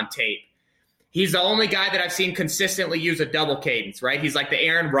see it on tape. He's the only guy that I've seen consistently use a double cadence, right? He's like the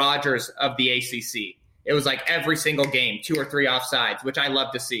Aaron Rodgers of the ACC. It was like every single game, 2 or 3 offsides, which I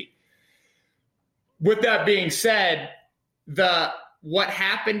love to see. With that being said, what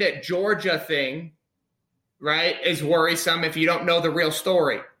happened at Georgia thing, right, is worrisome if you don't know the real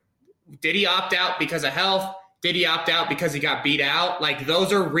story. Did he opt out because of health? Did he opt out because he got beat out? Like,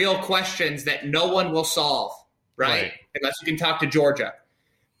 those are real questions that no one will solve, right? Unless you can talk to Georgia.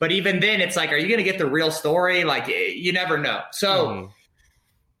 But even then, it's like, are you going to get the real story? Like, you never know. So,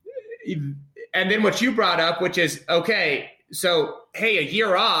 and then what you brought up, which is, okay, so, hey, a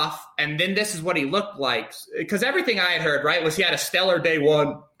year off, and then this is what he looked like. Because everything I had heard, right, was he had a stellar day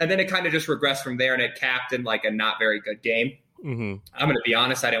one, and then it kind of just regressed from there, and it capped in like a not very good game. I'm going to be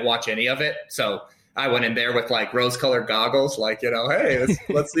honest, I didn't watch any of it. So I went in there with like rose-colored goggles, like, hey,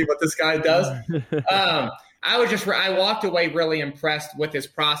 let's see what this guy does. I walked away really impressed with his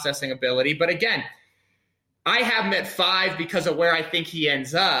processing ability. But again, I have him at 5 because of where I think he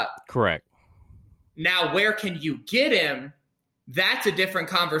ends up. Correct. Now, where can you get him? That's a different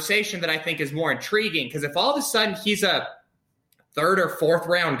conversation that I think is more intriguing. Because if all of a sudden he's a 3rd or 4th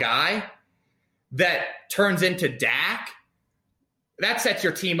round guy that turns into Dak, that sets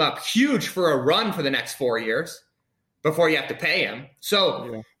your team up huge for a run for the next 4 years before you have to pay him.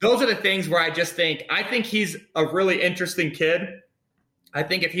 So those are the things where I think he's a really interesting kid. I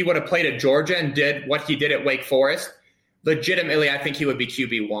think if he would have played at Georgia and did what he did at Wake Forest, legitimately, I think he would be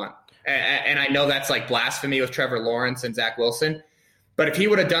QB1. And I know that's like blasphemy with Trevor Lawrence and Zach Wilson. But if he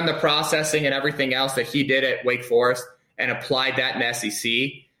would have done the processing and everything else that he did at Wake Forest and applied that in SEC,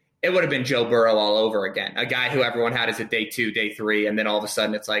 it would have been Joe Burrow all over again. A guy who everyone had as a day 2, day 3, and then all of a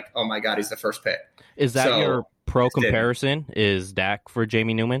sudden it's like, oh my God, he's the first pick. Is that your pro comparison? Is Dak for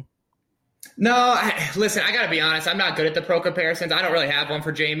Jamie Newman? No, listen, I got to be honest. I'm not good at the pro comparisons. I don't really have one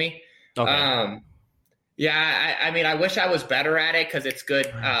for Jamie. Okay. I mean, I wish I was better at it because it's good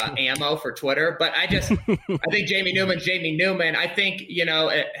ammo for Twitter. But I think Jamie Newman. I think,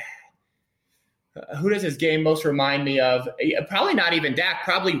 who does his game most remind me of? Probably not even Dak.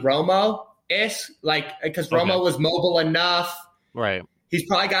 Probably Romo-ish, because Romo was mobile enough. Right. He's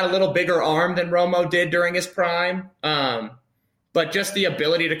probably got a little bigger arm than Romo did during his prime. But just the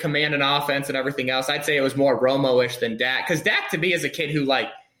ability to command an offense and everything else, I'd say it was more Romo-ish than Dak. Because Dak, to me, is a kid who,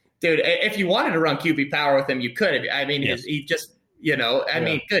 dude, if you wanted to run QB power with him, you could. I mean, he just,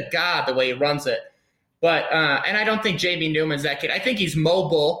 mean, good God, the way he runs it. But, and I don't think Jamie Newman's that kid. I think he's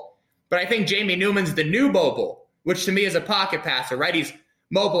mobile. But I think Jamie Newman's the new mobile, which to me is a pocket passer, right? He's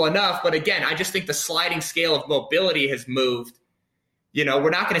mobile enough. But again, I just think the sliding scale of mobility has moved. We're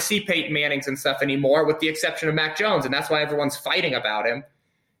not going to see Peyton Mannings and stuff anymore with the exception of Mac Jones. And that's why everyone's fighting about him,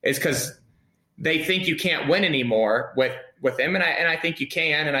 is because they think you can't win anymore with him. And I think you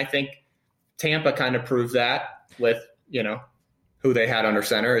can. And I think Tampa kind of proves that with, who they had under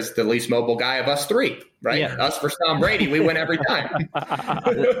center is the least mobile guy of us 3, right? Yeah. Us versus Tom Brady, we win every time.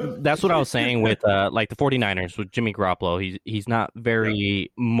 That's what I was saying with the 49ers with Jimmy Garoppolo. He's not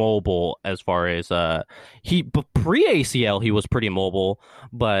very mobile as far as pre-ACL he was pretty mobile,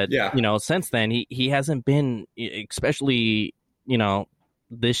 but since then he hasn't been, especially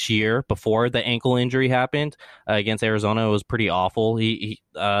this year before the ankle injury happened against Arizona. It was pretty awful. Week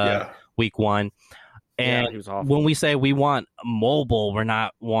 1. And when we say we want mobile, we're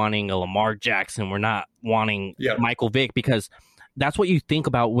not wanting a Lamar Jackson. We're not wanting Michael Vick, because that's what you think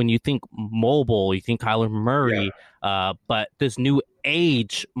about when you think mobile. You think Kyler Murray. But this new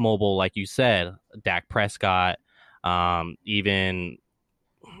age mobile, like you said, Dak Prescott, even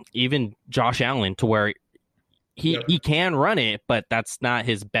even Josh Allen to where he can run it, but that's not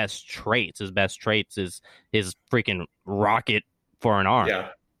his best traits. His best traits is his freaking rocket for an arm. Yeah.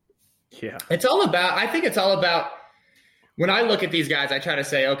 I think it's all about, when I look at these guys, I try to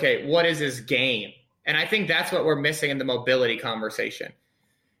say, okay, what is his game? And I think that's what we're missing in the mobility conversation.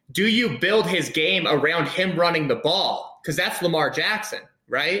 Do you build his game around him running the ball? Because that's Lamar Jackson,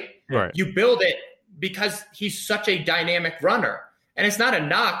 right? You build it because he's such a dynamic runner. And it's not a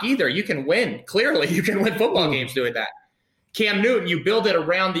knock either. You can win. Clearly, you can win football games doing that. Cam Newton, you build it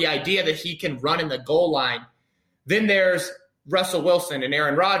around the idea that he can run in the goal line. Then there's Russell Wilson and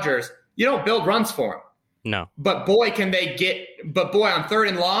Aaron Rodgers. You don't build runs for them. No. But boy, on 3rd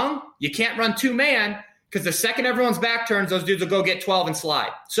and long, you can't run 2-man, because the second everyone's back turns, those dudes will go get 12 and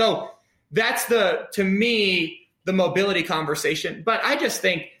slide. So that's to me, the mobility conversation. But I just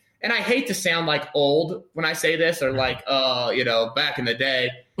think, and I hate to sound like old when I say this, or like, back in the day.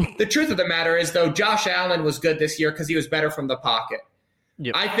 The truth of the matter is, though, Josh Allen was good this year because he was better from the pocket.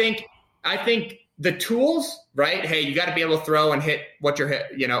 Yep. I think the tools, right? Hey, you got to be able to throw and hit what you're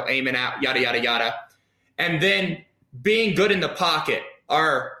aiming at, yada, yada, yada. And then being good in the pocket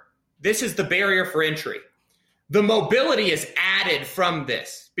this is the barrier for entry. The mobility is added from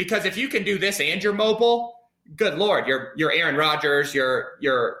this, because if you can do this and you're mobile, good Lord, you're Aaron Rodgers, you're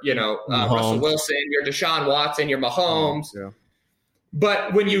Russell Wilson, you're Deshaun Watson, you're Mahomes. Yeah.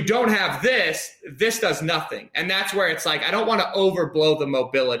 But when you don't have this does nothing. And that's where it's like, I don't want to overblow the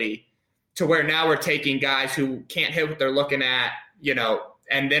mobility to where now we're taking guys who can't hit what they're looking at,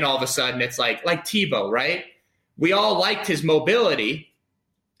 and then all of a sudden it's like Tebow, right? We all liked his mobility.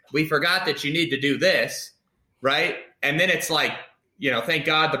 We forgot that you need to do this, right? And then it's like, thank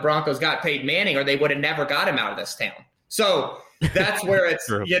God the Broncos got Peyton Manning, or they would have never got him out of this town. So that's where it's,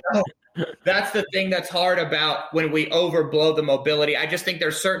 that's the thing that's hard about when we overblow the mobility. I just think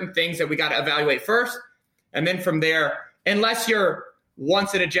there's certain things that we got to evaluate first. And then from there, unless you're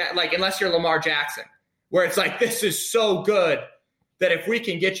unless you're Lamar Jackson, where it's like, this is so good that if we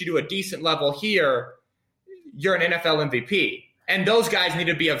can get you to a decent level here, you're an NFL MVP. And those guys need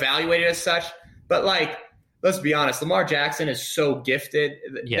to be evaluated as such. But let's be honest, Lamar Jackson is so gifted.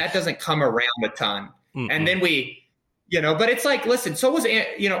 Yes. That doesn't come around a ton. Mm-mm. And then but it's like, listen, so was,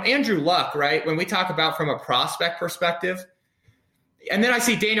 Andrew Luck, right? When we talk about from a prospect perspective, and then I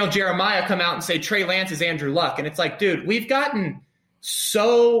see Daniel Jeremiah come out and say Trey Lance is Andrew Luck. And it's like, dude, we've gotten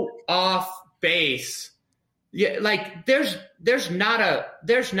so off base. Yeah, there's not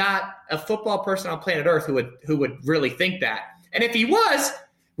a football person on planet Earth who would really think that. And if he was,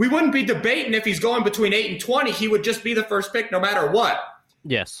 we wouldn't be debating if he's going between 8 and 20. He would just be the first pick no matter what.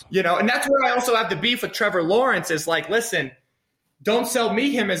 Yes. And that's where I also have the beef with Trevor Lawrence is like, listen, don't sell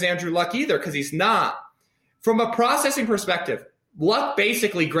him as Andrew Luck either, because he's not. From a processing perspective, Luck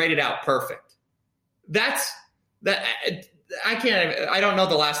basically graded out perfect. I don't know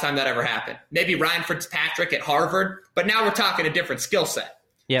the last time that ever happened. Maybe Ryan Fitzpatrick at Harvard, but now we're talking a different skill set.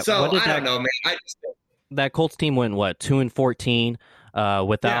 Yeah. So I don't know, man. That Colts team went 2-14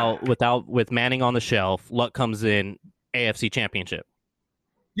 with Manning on the shelf. Luck comes in AFC Championship.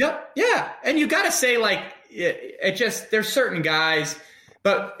 Yep. Yeah. And you got to say, there's certain guys,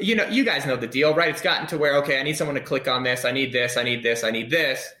 but you guys know the deal, right? It's gotten to where, okay, I need someone to click on this. I need this. I need this. I need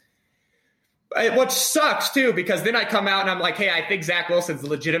this. Which sucks too, because then I come out and I'm like, hey, I think Zach Wilson's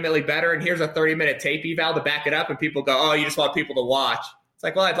legitimately better. And here's a 30-minute tape eval to back it up. And people go, oh, you just want people to watch. It's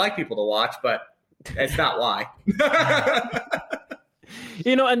like, well, I'd like people to watch, but it's not why.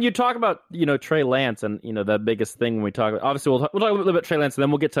 And you talk about, Trey Lance and, the biggest thing when we talk, obviously we'll talk a little bit Trey Lance, and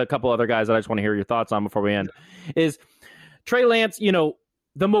then we'll get to a couple other guys that I just want to hear your thoughts on before we end, is Trey Lance,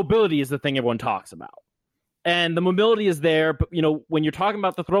 the mobility is the thing everyone talks about. And the mobility is there, but, when you're talking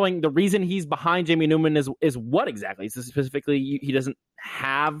about the throwing, the reason he's behind Jamie Newman is what exactly? Specifically, he doesn't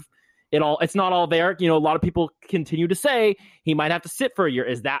have it all. It's not all there. A lot of people continue to say he might have to sit for a year.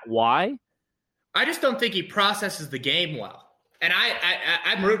 Is that why? I just don't think he processes the game well. And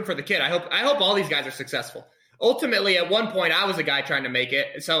I'm rooting for the kid. I hope all these guys are successful. Ultimately, at one point, I was a guy trying to make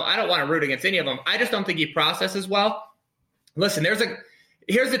it, so I don't want to root against any of them. I just don't think he processes well. Listen,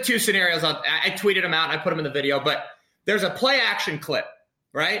 here's the two scenarios. I tweeted them out and I put them in the video, but there's a play action clip,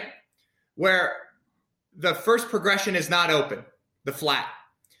 right, where the first progression is not open, the flat.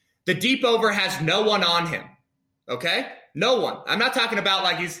 The deep over has no one on him, okay? No one. I'm not talking about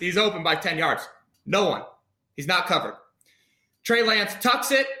like he's open by 10 yards. No one. He's not covered. Trey Lance tucks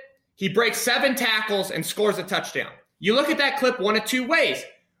it. He breaks 7 tackles and scores a touchdown. You look at that clip one of two ways.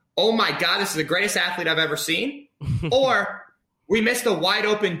 Oh, my God, this is the greatest athlete I've ever seen. Or we missed a wide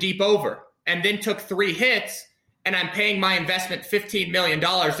open deep over and then took 3 hits and I'm paying my investment $15 million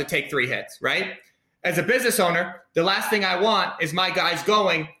to take 3 hits, right? As a business owner, the last thing I want is my guys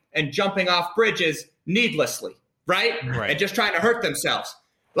going and jumping off bridges needlessly, right? And just trying to hurt themselves.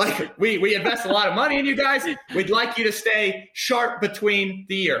 Like, we invest a lot of money in you guys. We'd like you to stay sharp between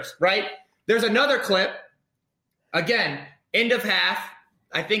the ears, right? There's another clip. Again, end of half,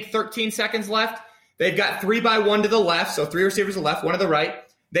 I think 13 seconds left. They've got 3-by-1 to the left, so 3 receivers to the left, 1 to the right.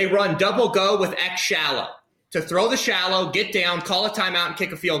 They run double go with X shallow to throw the shallow, get down, call a timeout, and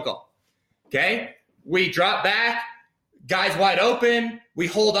kick a field goal. Okay? We drop back, guy's wide open. We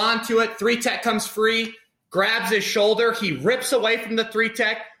hold on to it. 3-tech comes free, grabs his shoulder. He rips away from the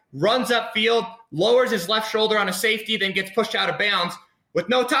 3-tech, runs upfield, lowers his left shoulder on a safety, then gets pushed out of bounds with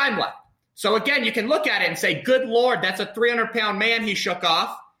no time left. So again, you can look at it and say, good Lord, that's a 300-pound man he shook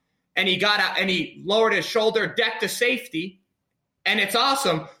off, and he got out and he lowered his shoulder, decked a safety, and it's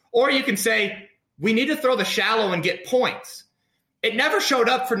awesome. Or you can say, we need to throw the shallow and get points. It never showed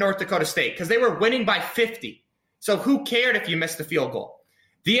up for North Dakota State because they were winning by 50. So who cared if you missed the field goal?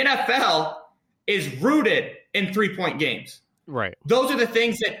 The NFL is rooted in 3-point games. Right. Those are the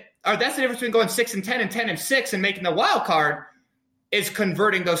things that's the difference between going 6-10 and 10-6 and making the wild card is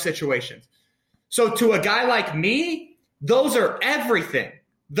converting those situations. So to a guy like me, those are everything.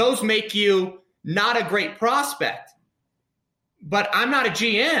 Those make you not a great prospect. But I'm not a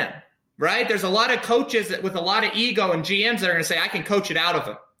GM, right? There's a lot of coaches with a lot of ego and GMs that are going to say, I can coach it out of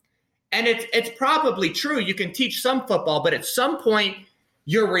them. And it's probably true. You can teach some football, but at some point,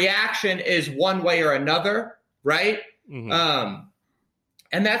 your reaction is one way or another, right? Mm-hmm.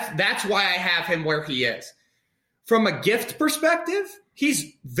 And that's why I have him where he is. From a gift perspective,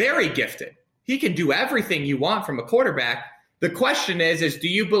 he's very gifted. He can do everything you want from a quarterback. The question is do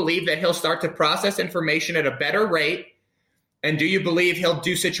you believe that he'll start to process information at a better rate? And do you believe he'll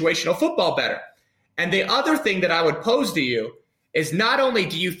do situational football better? And the other thing that I would pose to you is not only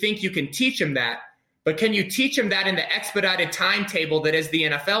do you think you can teach him that, but can you teach him that in the expedited timetable that is the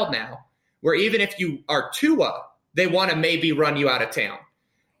NFL now, where even if you are Tua, they want to maybe run you out of town.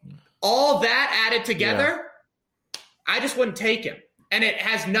 All that added together, I just wouldn't take him. And it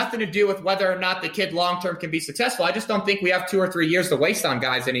has nothing to do with whether or not the kid long-term can be successful. I just don't think we have 2 or 3 years to waste on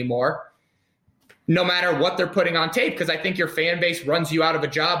guys anymore, no matter what they're putting on tape, because I think your fan base runs you out of a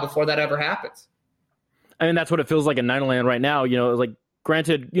job before that ever happens. I mean, that's what it feels like in Niner-Land right now. You know, like,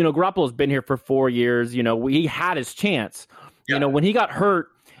 granted, you know, Garoppolo's been here for 4 years. You know, he had his chance. Yeah. You know, when he got hurt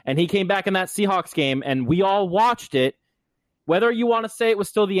and he came back in that Seahawks game and we all watched it, whether you want to say it was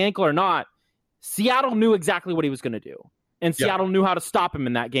still the ankle or not, Seattle knew exactly what he was going to do. And Seattle knew how to stop him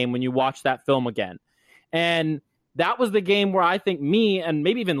in that game when you watch that film again. And that was the game where I think me and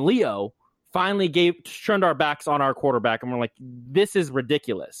maybe even Leo finally turned our backs on our quarterback. And we're like, this is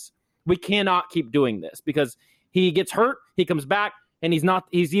ridiculous. We cannot keep doing this because he gets hurt, he comes back, and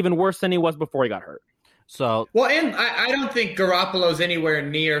he's even worse than he was before he got hurt. So, well, and I don't think Garoppolo's anywhere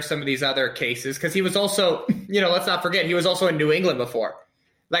near some of these other cases because he was also, you know, let's not forget, he was also in New England before.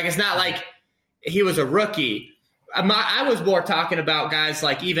 Like, it's not like he was a rookie. I was more talking about guys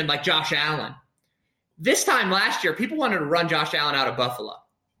like even like Josh Allen. This time last year, people wanted to run Josh Allen out of Buffalo,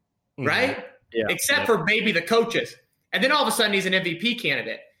 right? Yeah. Except for maybe the coaches. And then all of a sudden he's an MVP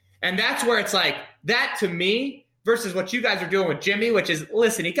candidate. And that's where it's like that to me versus what you guys are doing with Jimmy, which is,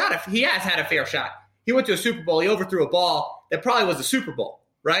 listen, he has had a fair shot. He went to a Super Bowl. He overthrew a ball that probably was a Super Bowl,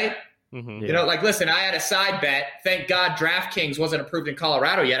 right? Mm-hmm, you know, like, listen, I had a side bet. Thank God DraftKings wasn't approved in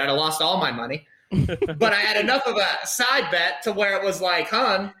Colorado yet. I'd have lost all my money. But I had enough of a side bet to where it was like,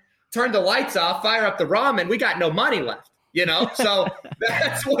 hun, turn the lights off, fire up the ramen. We got no money left, you know? So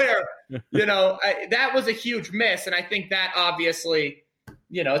that's where, you know, that was a huge miss. And I think that obviously,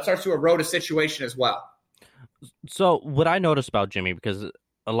 you know, it starts to erode a situation as well. So what I noticed about Jimmy, because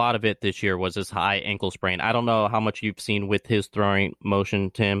a lot of it this year was his high ankle sprain. I don't know how much you've seen with his throwing motion,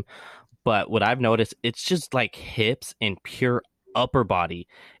 Tim, but what I've noticed, it's just like hips and pure upper body.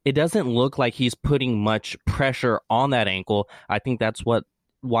 It doesn't look like he's putting much pressure on that ankle. I think that's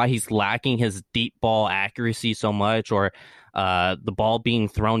why he's lacking his deep ball accuracy so much, or the ball being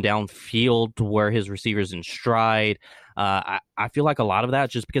thrown downfield to where his receiver's in stride. I feel like a lot of that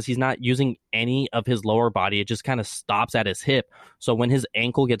is just because he's not using any of his lower body. It just kind of stops at his hip. So when his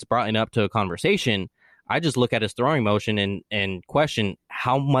ankle gets brought up to a conversation, I just look at his throwing motion and question,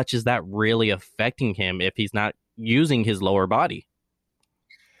 how much is that really affecting him if he's not using his lower body?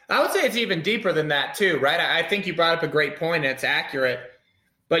 I would say it's even deeper than that too, right? I think you brought up a great point and it's accurate,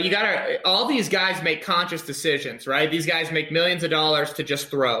 but all these guys make conscious decisions, right? These guys make millions of dollars to just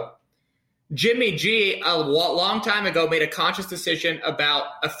throw. Jimmy G, a long time ago, made a conscious decision about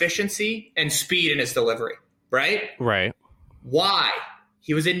efficiency and speed in his delivery. right? Right. Why?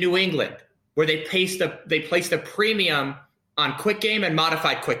 He was in New England, where they placed a premium on quick game and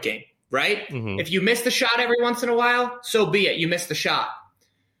modified quick game, right? Mm-hmm. If you miss the shot every once in a while, so be it. You missed the shot.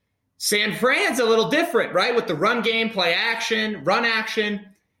 San Fran's a little different, right? With the run game, play action, run action.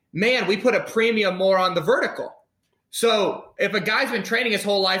 Man, we put a premium more on the vertical. So if a guy's been training his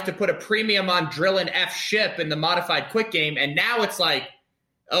whole life to put a premium on drill and F ship in the modified quick game, and now it's like,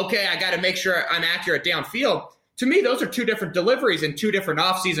 okay, I got to make sure I'm accurate downfield. To me, those are two different deliveries and two different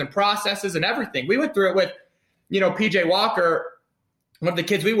offseason processes and everything. We went through it with, PJ Walker, one of the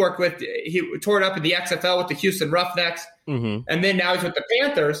kids we worked with. He tore it up in the XFL with the Houston Roughnecks, and then now he's with the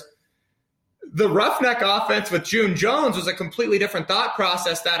Panthers. The Roughneck offense with June Jones was a completely different thought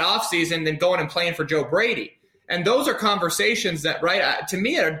process that offseason than going and playing for Joe Brady. And those are conversations that, right, to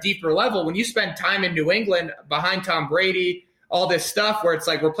me at a deeper level, when you spend time in New England behind Tom Brady, all this stuff where it's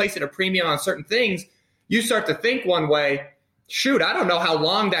like we're placing a premium on certain things, you start to think one way, shoot, I don't know how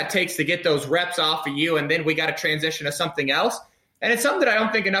long that takes to get those reps off of you, and then we got to transition to something else. And it's something that I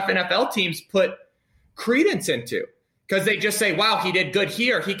don't think enough NFL teams put credence into, because they just say, wow, he did good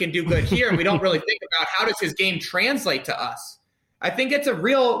here, he can do good here, and we don't really think about how does his game translate to us. I think it's a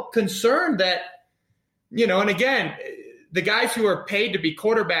real concern that, and again, the guys who are paid to be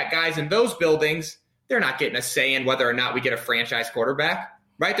quarterback guys in those buildings, they're not getting a say in whether or not we get a franchise quarterback,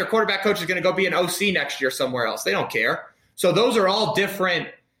 right? Their quarterback coach is going to go be an OC next year somewhere else. They don't care. So those are all different,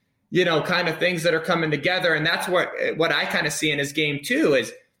 kind of things that are coming together. And that's what I kind of see in his game too,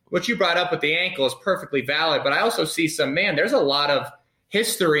 is what you brought up with the ankle is perfectly valid. But I also see there's a lot of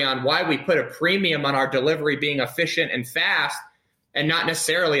history on why we put a premium on our delivery being efficient and fast and not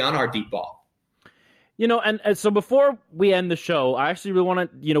necessarily on our deep ball. And so before we end the show, I actually really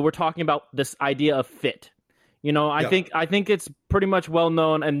want to, we're talking about this idea of fit. I think it's pretty much well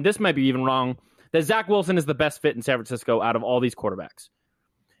known, and this might be even wrong, that Zach Wilson is the best fit in San Francisco out of all these quarterbacks.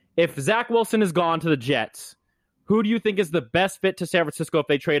 If Zach Wilson is gone to the Jets, who do you think is the best fit to San Francisco if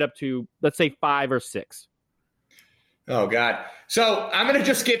they trade up to, let's say, 5 or 6? Oh, God. So I'm going to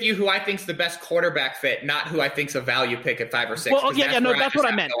just give you who I think's the best quarterback fit, not who I think's a value pick at 5 or 6. Well, that's what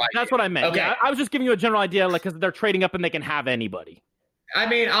I meant. That's what I meant. Okay. Yeah, I was just giving you a general idea, because they're trading up and they can have anybody. I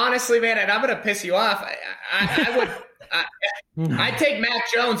mean, honestly, man, and I'm going to piss you off. I'd take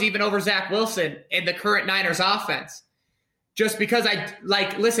Mac Jones even over Zach Wilson in the current Niners offense, just because I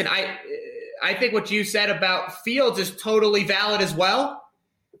think what you said about Fields is totally valid as well,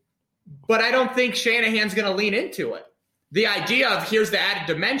 but I don't think Shanahan's going to lean into it. The idea of here's the added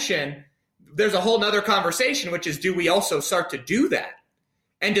dimension, there's a whole nother conversation, which is, do we also start to do that?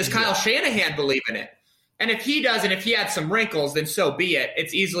 And does Kyle Shanahan believe in it? And if he does, and if he had some wrinkles, then so be it.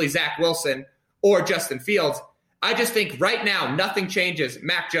 It's easily Zach Wilson or Justin Fields. I just think right now, nothing changes.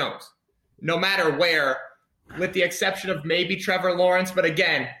 Mac Jones, no matter where, with the exception of maybe Trevor Lawrence. But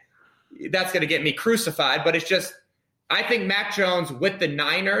again, that's going to get me crucified. But it's just, I think Mac Jones with the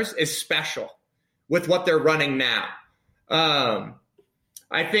Niners is special with what they're running now. I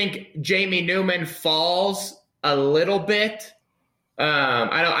think Jamie Newman falls a little bit.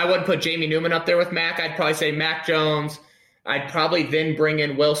 I wouldn't put Jamie Newman up there with Mac. I'd probably say Mac Jones. I'd probably then bring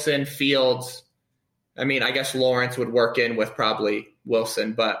in Wilson, Fields. I mean, I guess Lawrence would work in with probably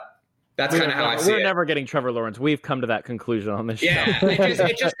Wilson, but that's kind of how I see it. We're never getting Trevor Lawrence. We've come to that conclusion on this show. Yeah,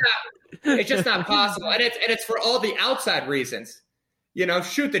 it's just not possible. And it's for all the outside reasons.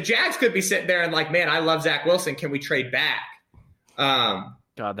 Shoot, the Jags could be sitting there and like, man, I love Zach Wilson. Can we trade back? God,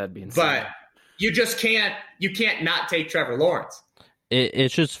 that'd be insane. But you can't not take Trevor Lawrence.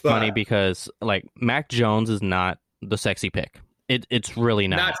 It's just funny because like Mac Jones is not the sexy pick. It's really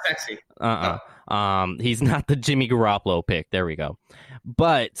not. Not sexy. He's not the Jimmy Garoppolo pick. There we go.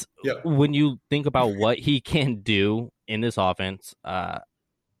 But when you think about what he can do in this offense,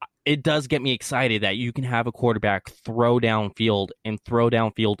 it does get me excited that you can have a quarterback throw downfield and throw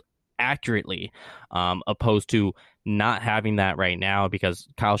downfield accurately, opposed to not having that right now, because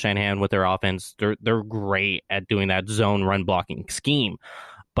Kyle Shanahan with their offense, they're great at doing that zone run blocking scheme.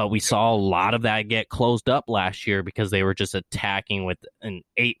 But we saw a lot of that get closed up last year because they were just attacking with an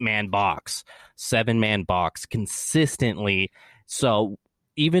 8-man box, 7-man box consistently. So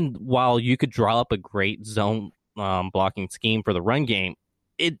even while you could draw up a great zone blocking scheme for the run game,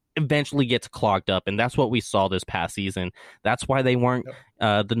 it eventually gets clogged up, and that's what we saw this past season. That's why they weren't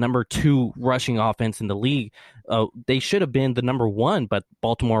the number 2 rushing offense in the league. They should have been the number 1, but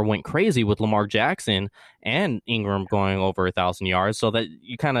Baltimore went crazy with Lamar Jackson and Ingram going over 1,000 yards, so that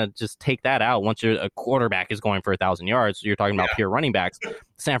you kind of just take that out. Once a quarterback is going for 1,000 yards, you're talking about pure running backs.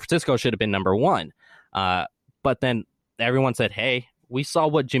 San Francisco should have been number 1. But then everyone said, hey, We saw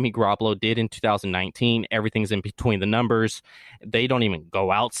what Jimmy Garoppolo did in 2019. Everything's in between the numbers. They don't even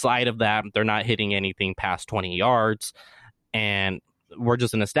go outside of that. They're not hitting anything past 20 yards. And we're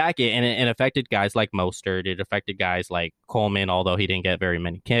just going to stack it. And it affected guys like Mostert. It affected guys like Coleman, although he didn't get very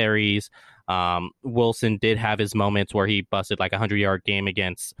many carries. Wilson did have his moments where he busted like a 100-yard game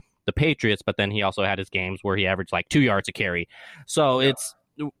against the Patriots, but then he also had his games where he averaged like 2 yards a carry. So it's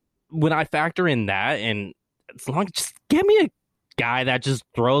when I factor in that, and as long as just give me a guy that just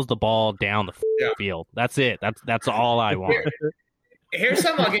throws the ball down the field. That's it. That's all I want. Here's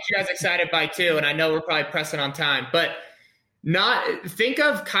something I'll get you guys excited by too, and I know we're probably pressing on time, but think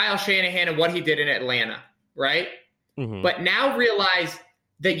of Kyle Shanahan and what he did in Atlanta, right? Mm-hmm. But now realize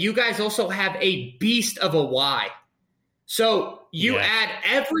that you guys also have a beast of a Y. So you add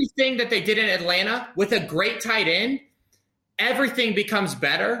everything that they did in Atlanta with a great tight end, everything becomes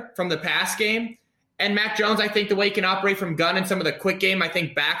better from the pass game. And Mac Jones, I think the way he can operate from gun and some of the quick game, I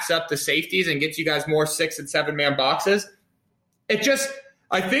think backs up the safeties and gets you guys more 6- and 7-man boxes.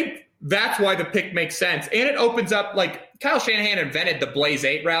 I think that's why the pick makes sense. And it opens up, like Kyle Shanahan invented the Blaze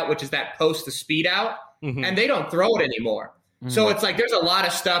 8 route, which is that post to speed out, and they don't throw it anymore. Mm-hmm. So it's like there's a lot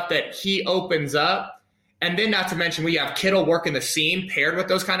of stuff that he opens up. And then not to mention we have Kittle working the seam paired with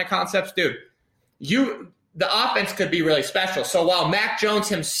those kind of concepts. Dude, the offense could be really special. So while Mac Jones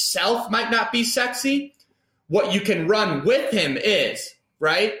himself might not be sexy, what you can run with him is,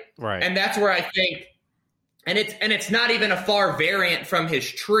 right? Right. And that's where I think and it's not even a far variant from his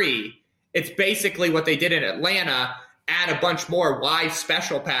tree. It's basically what they did in Atlanta, add a bunch more wide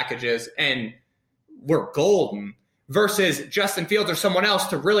special packages, and we're golden. Versus Justin Fields or someone else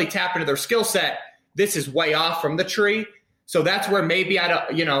to really tap into their skill set. This is way off from the tree. So that's where maybe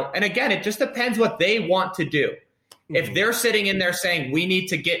and again, it just depends what they want to do. Mm-hmm. If they're sitting in there saying, we need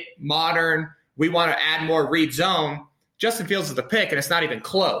to get modern, we want to add more read zone, Justin Fields is the pick, and it's not even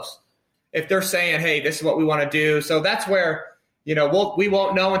close. If they're saying, hey, this is what we want to do. So that's where, we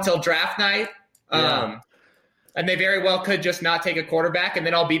won't know until draft night. Yeah. And they very well could just not take a quarterback, and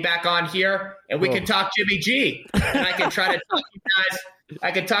then I'll be back on here, and we can talk Jimmy G. And I can try to talk you guys.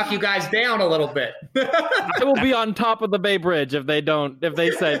 I can talk you guys down a little bit. I will be on top of the Bay Bridge if they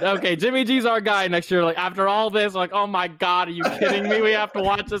say, okay, Jimmy G's our guy next year. Like after all this, like, oh my God, are you kidding me? We have to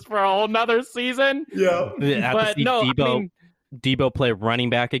watch this for a whole nother season. Yeah. But no, Debo play running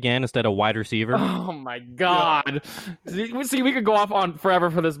back again instead of wide receiver. Oh my God. Yeah. See, we could go off on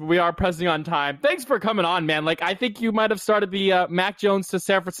forever for this, but we are pressing on time. Thanks for coming on, man. Like, I think you might have started the Mac Jones to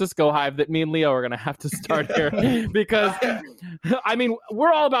San Francisco hive that me and Leo are going to have to start here because, I mean,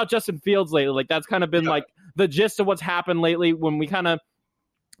 we're all about Justin Fields lately. Like, that's kind of been like the gist of what's happened lately when we kind of,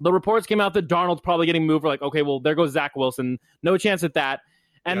 the reports came out that Darnold's probably getting moved. We're like, okay, well, there goes Zach Wilson. No chance at that.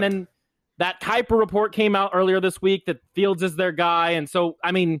 And then that Kuiper report came out earlier this week that Fields is their guy. And so,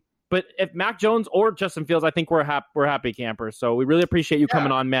 I mean, but if Mac Jones or Justin Fields, I think we're happy campers. So we really appreciate you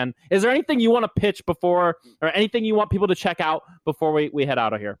coming on, man. Is there anything you want to pitch before or anything you want people to check out before we head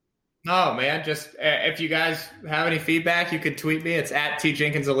out of here? No, man. Just if you guys have any feedback, you could tweet me. It's at T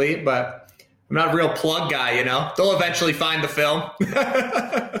Jenkins Elite, but I'm not a real plug guy, They'll eventually find the film.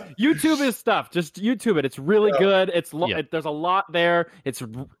 YouTube is stuff. Just YouTube it. It's really good. There's a lot there. It's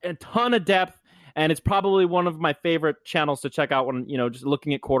a ton of depth, and it's probably one of my favorite channels to check out when, just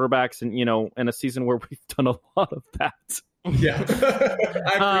looking at quarterbacks and, in a season where we've done a lot of that. Yeah.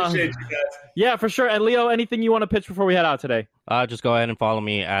 I appreciate you guys. Yeah, for sure. And Leo, anything you want to pitch before we head out today? Just go ahead and follow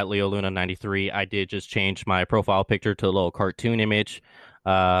me at LeoLuna93. I did just change my profile picture to a little cartoon image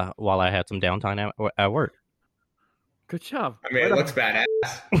while I had some downtime at work. Good job. I mean, it looks badass.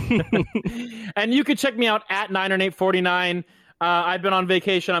 And you can check me out at Nate-tion. I've been on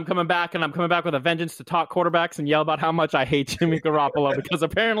vacation. I'm coming back, and I'm coming back with a vengeance to talk quarterbacks and yell about how much I hate Jimmy Garoppolo. Because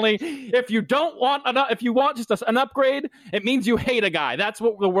apparently, if you want just an upgrade, it means you hate a guy. That's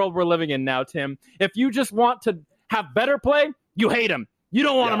what the world we're living in now, Tim. If you just want to have better play, you hate him. You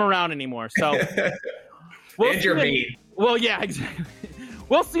don't want him around anymore. So, and you're mean. Well, yeah, exactly.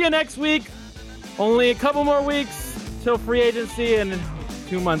 We'll see you next week. Only a couple more weeks till free agency and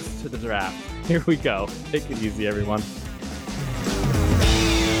 2 months to the draft. Here we go. Take it easy, everyone.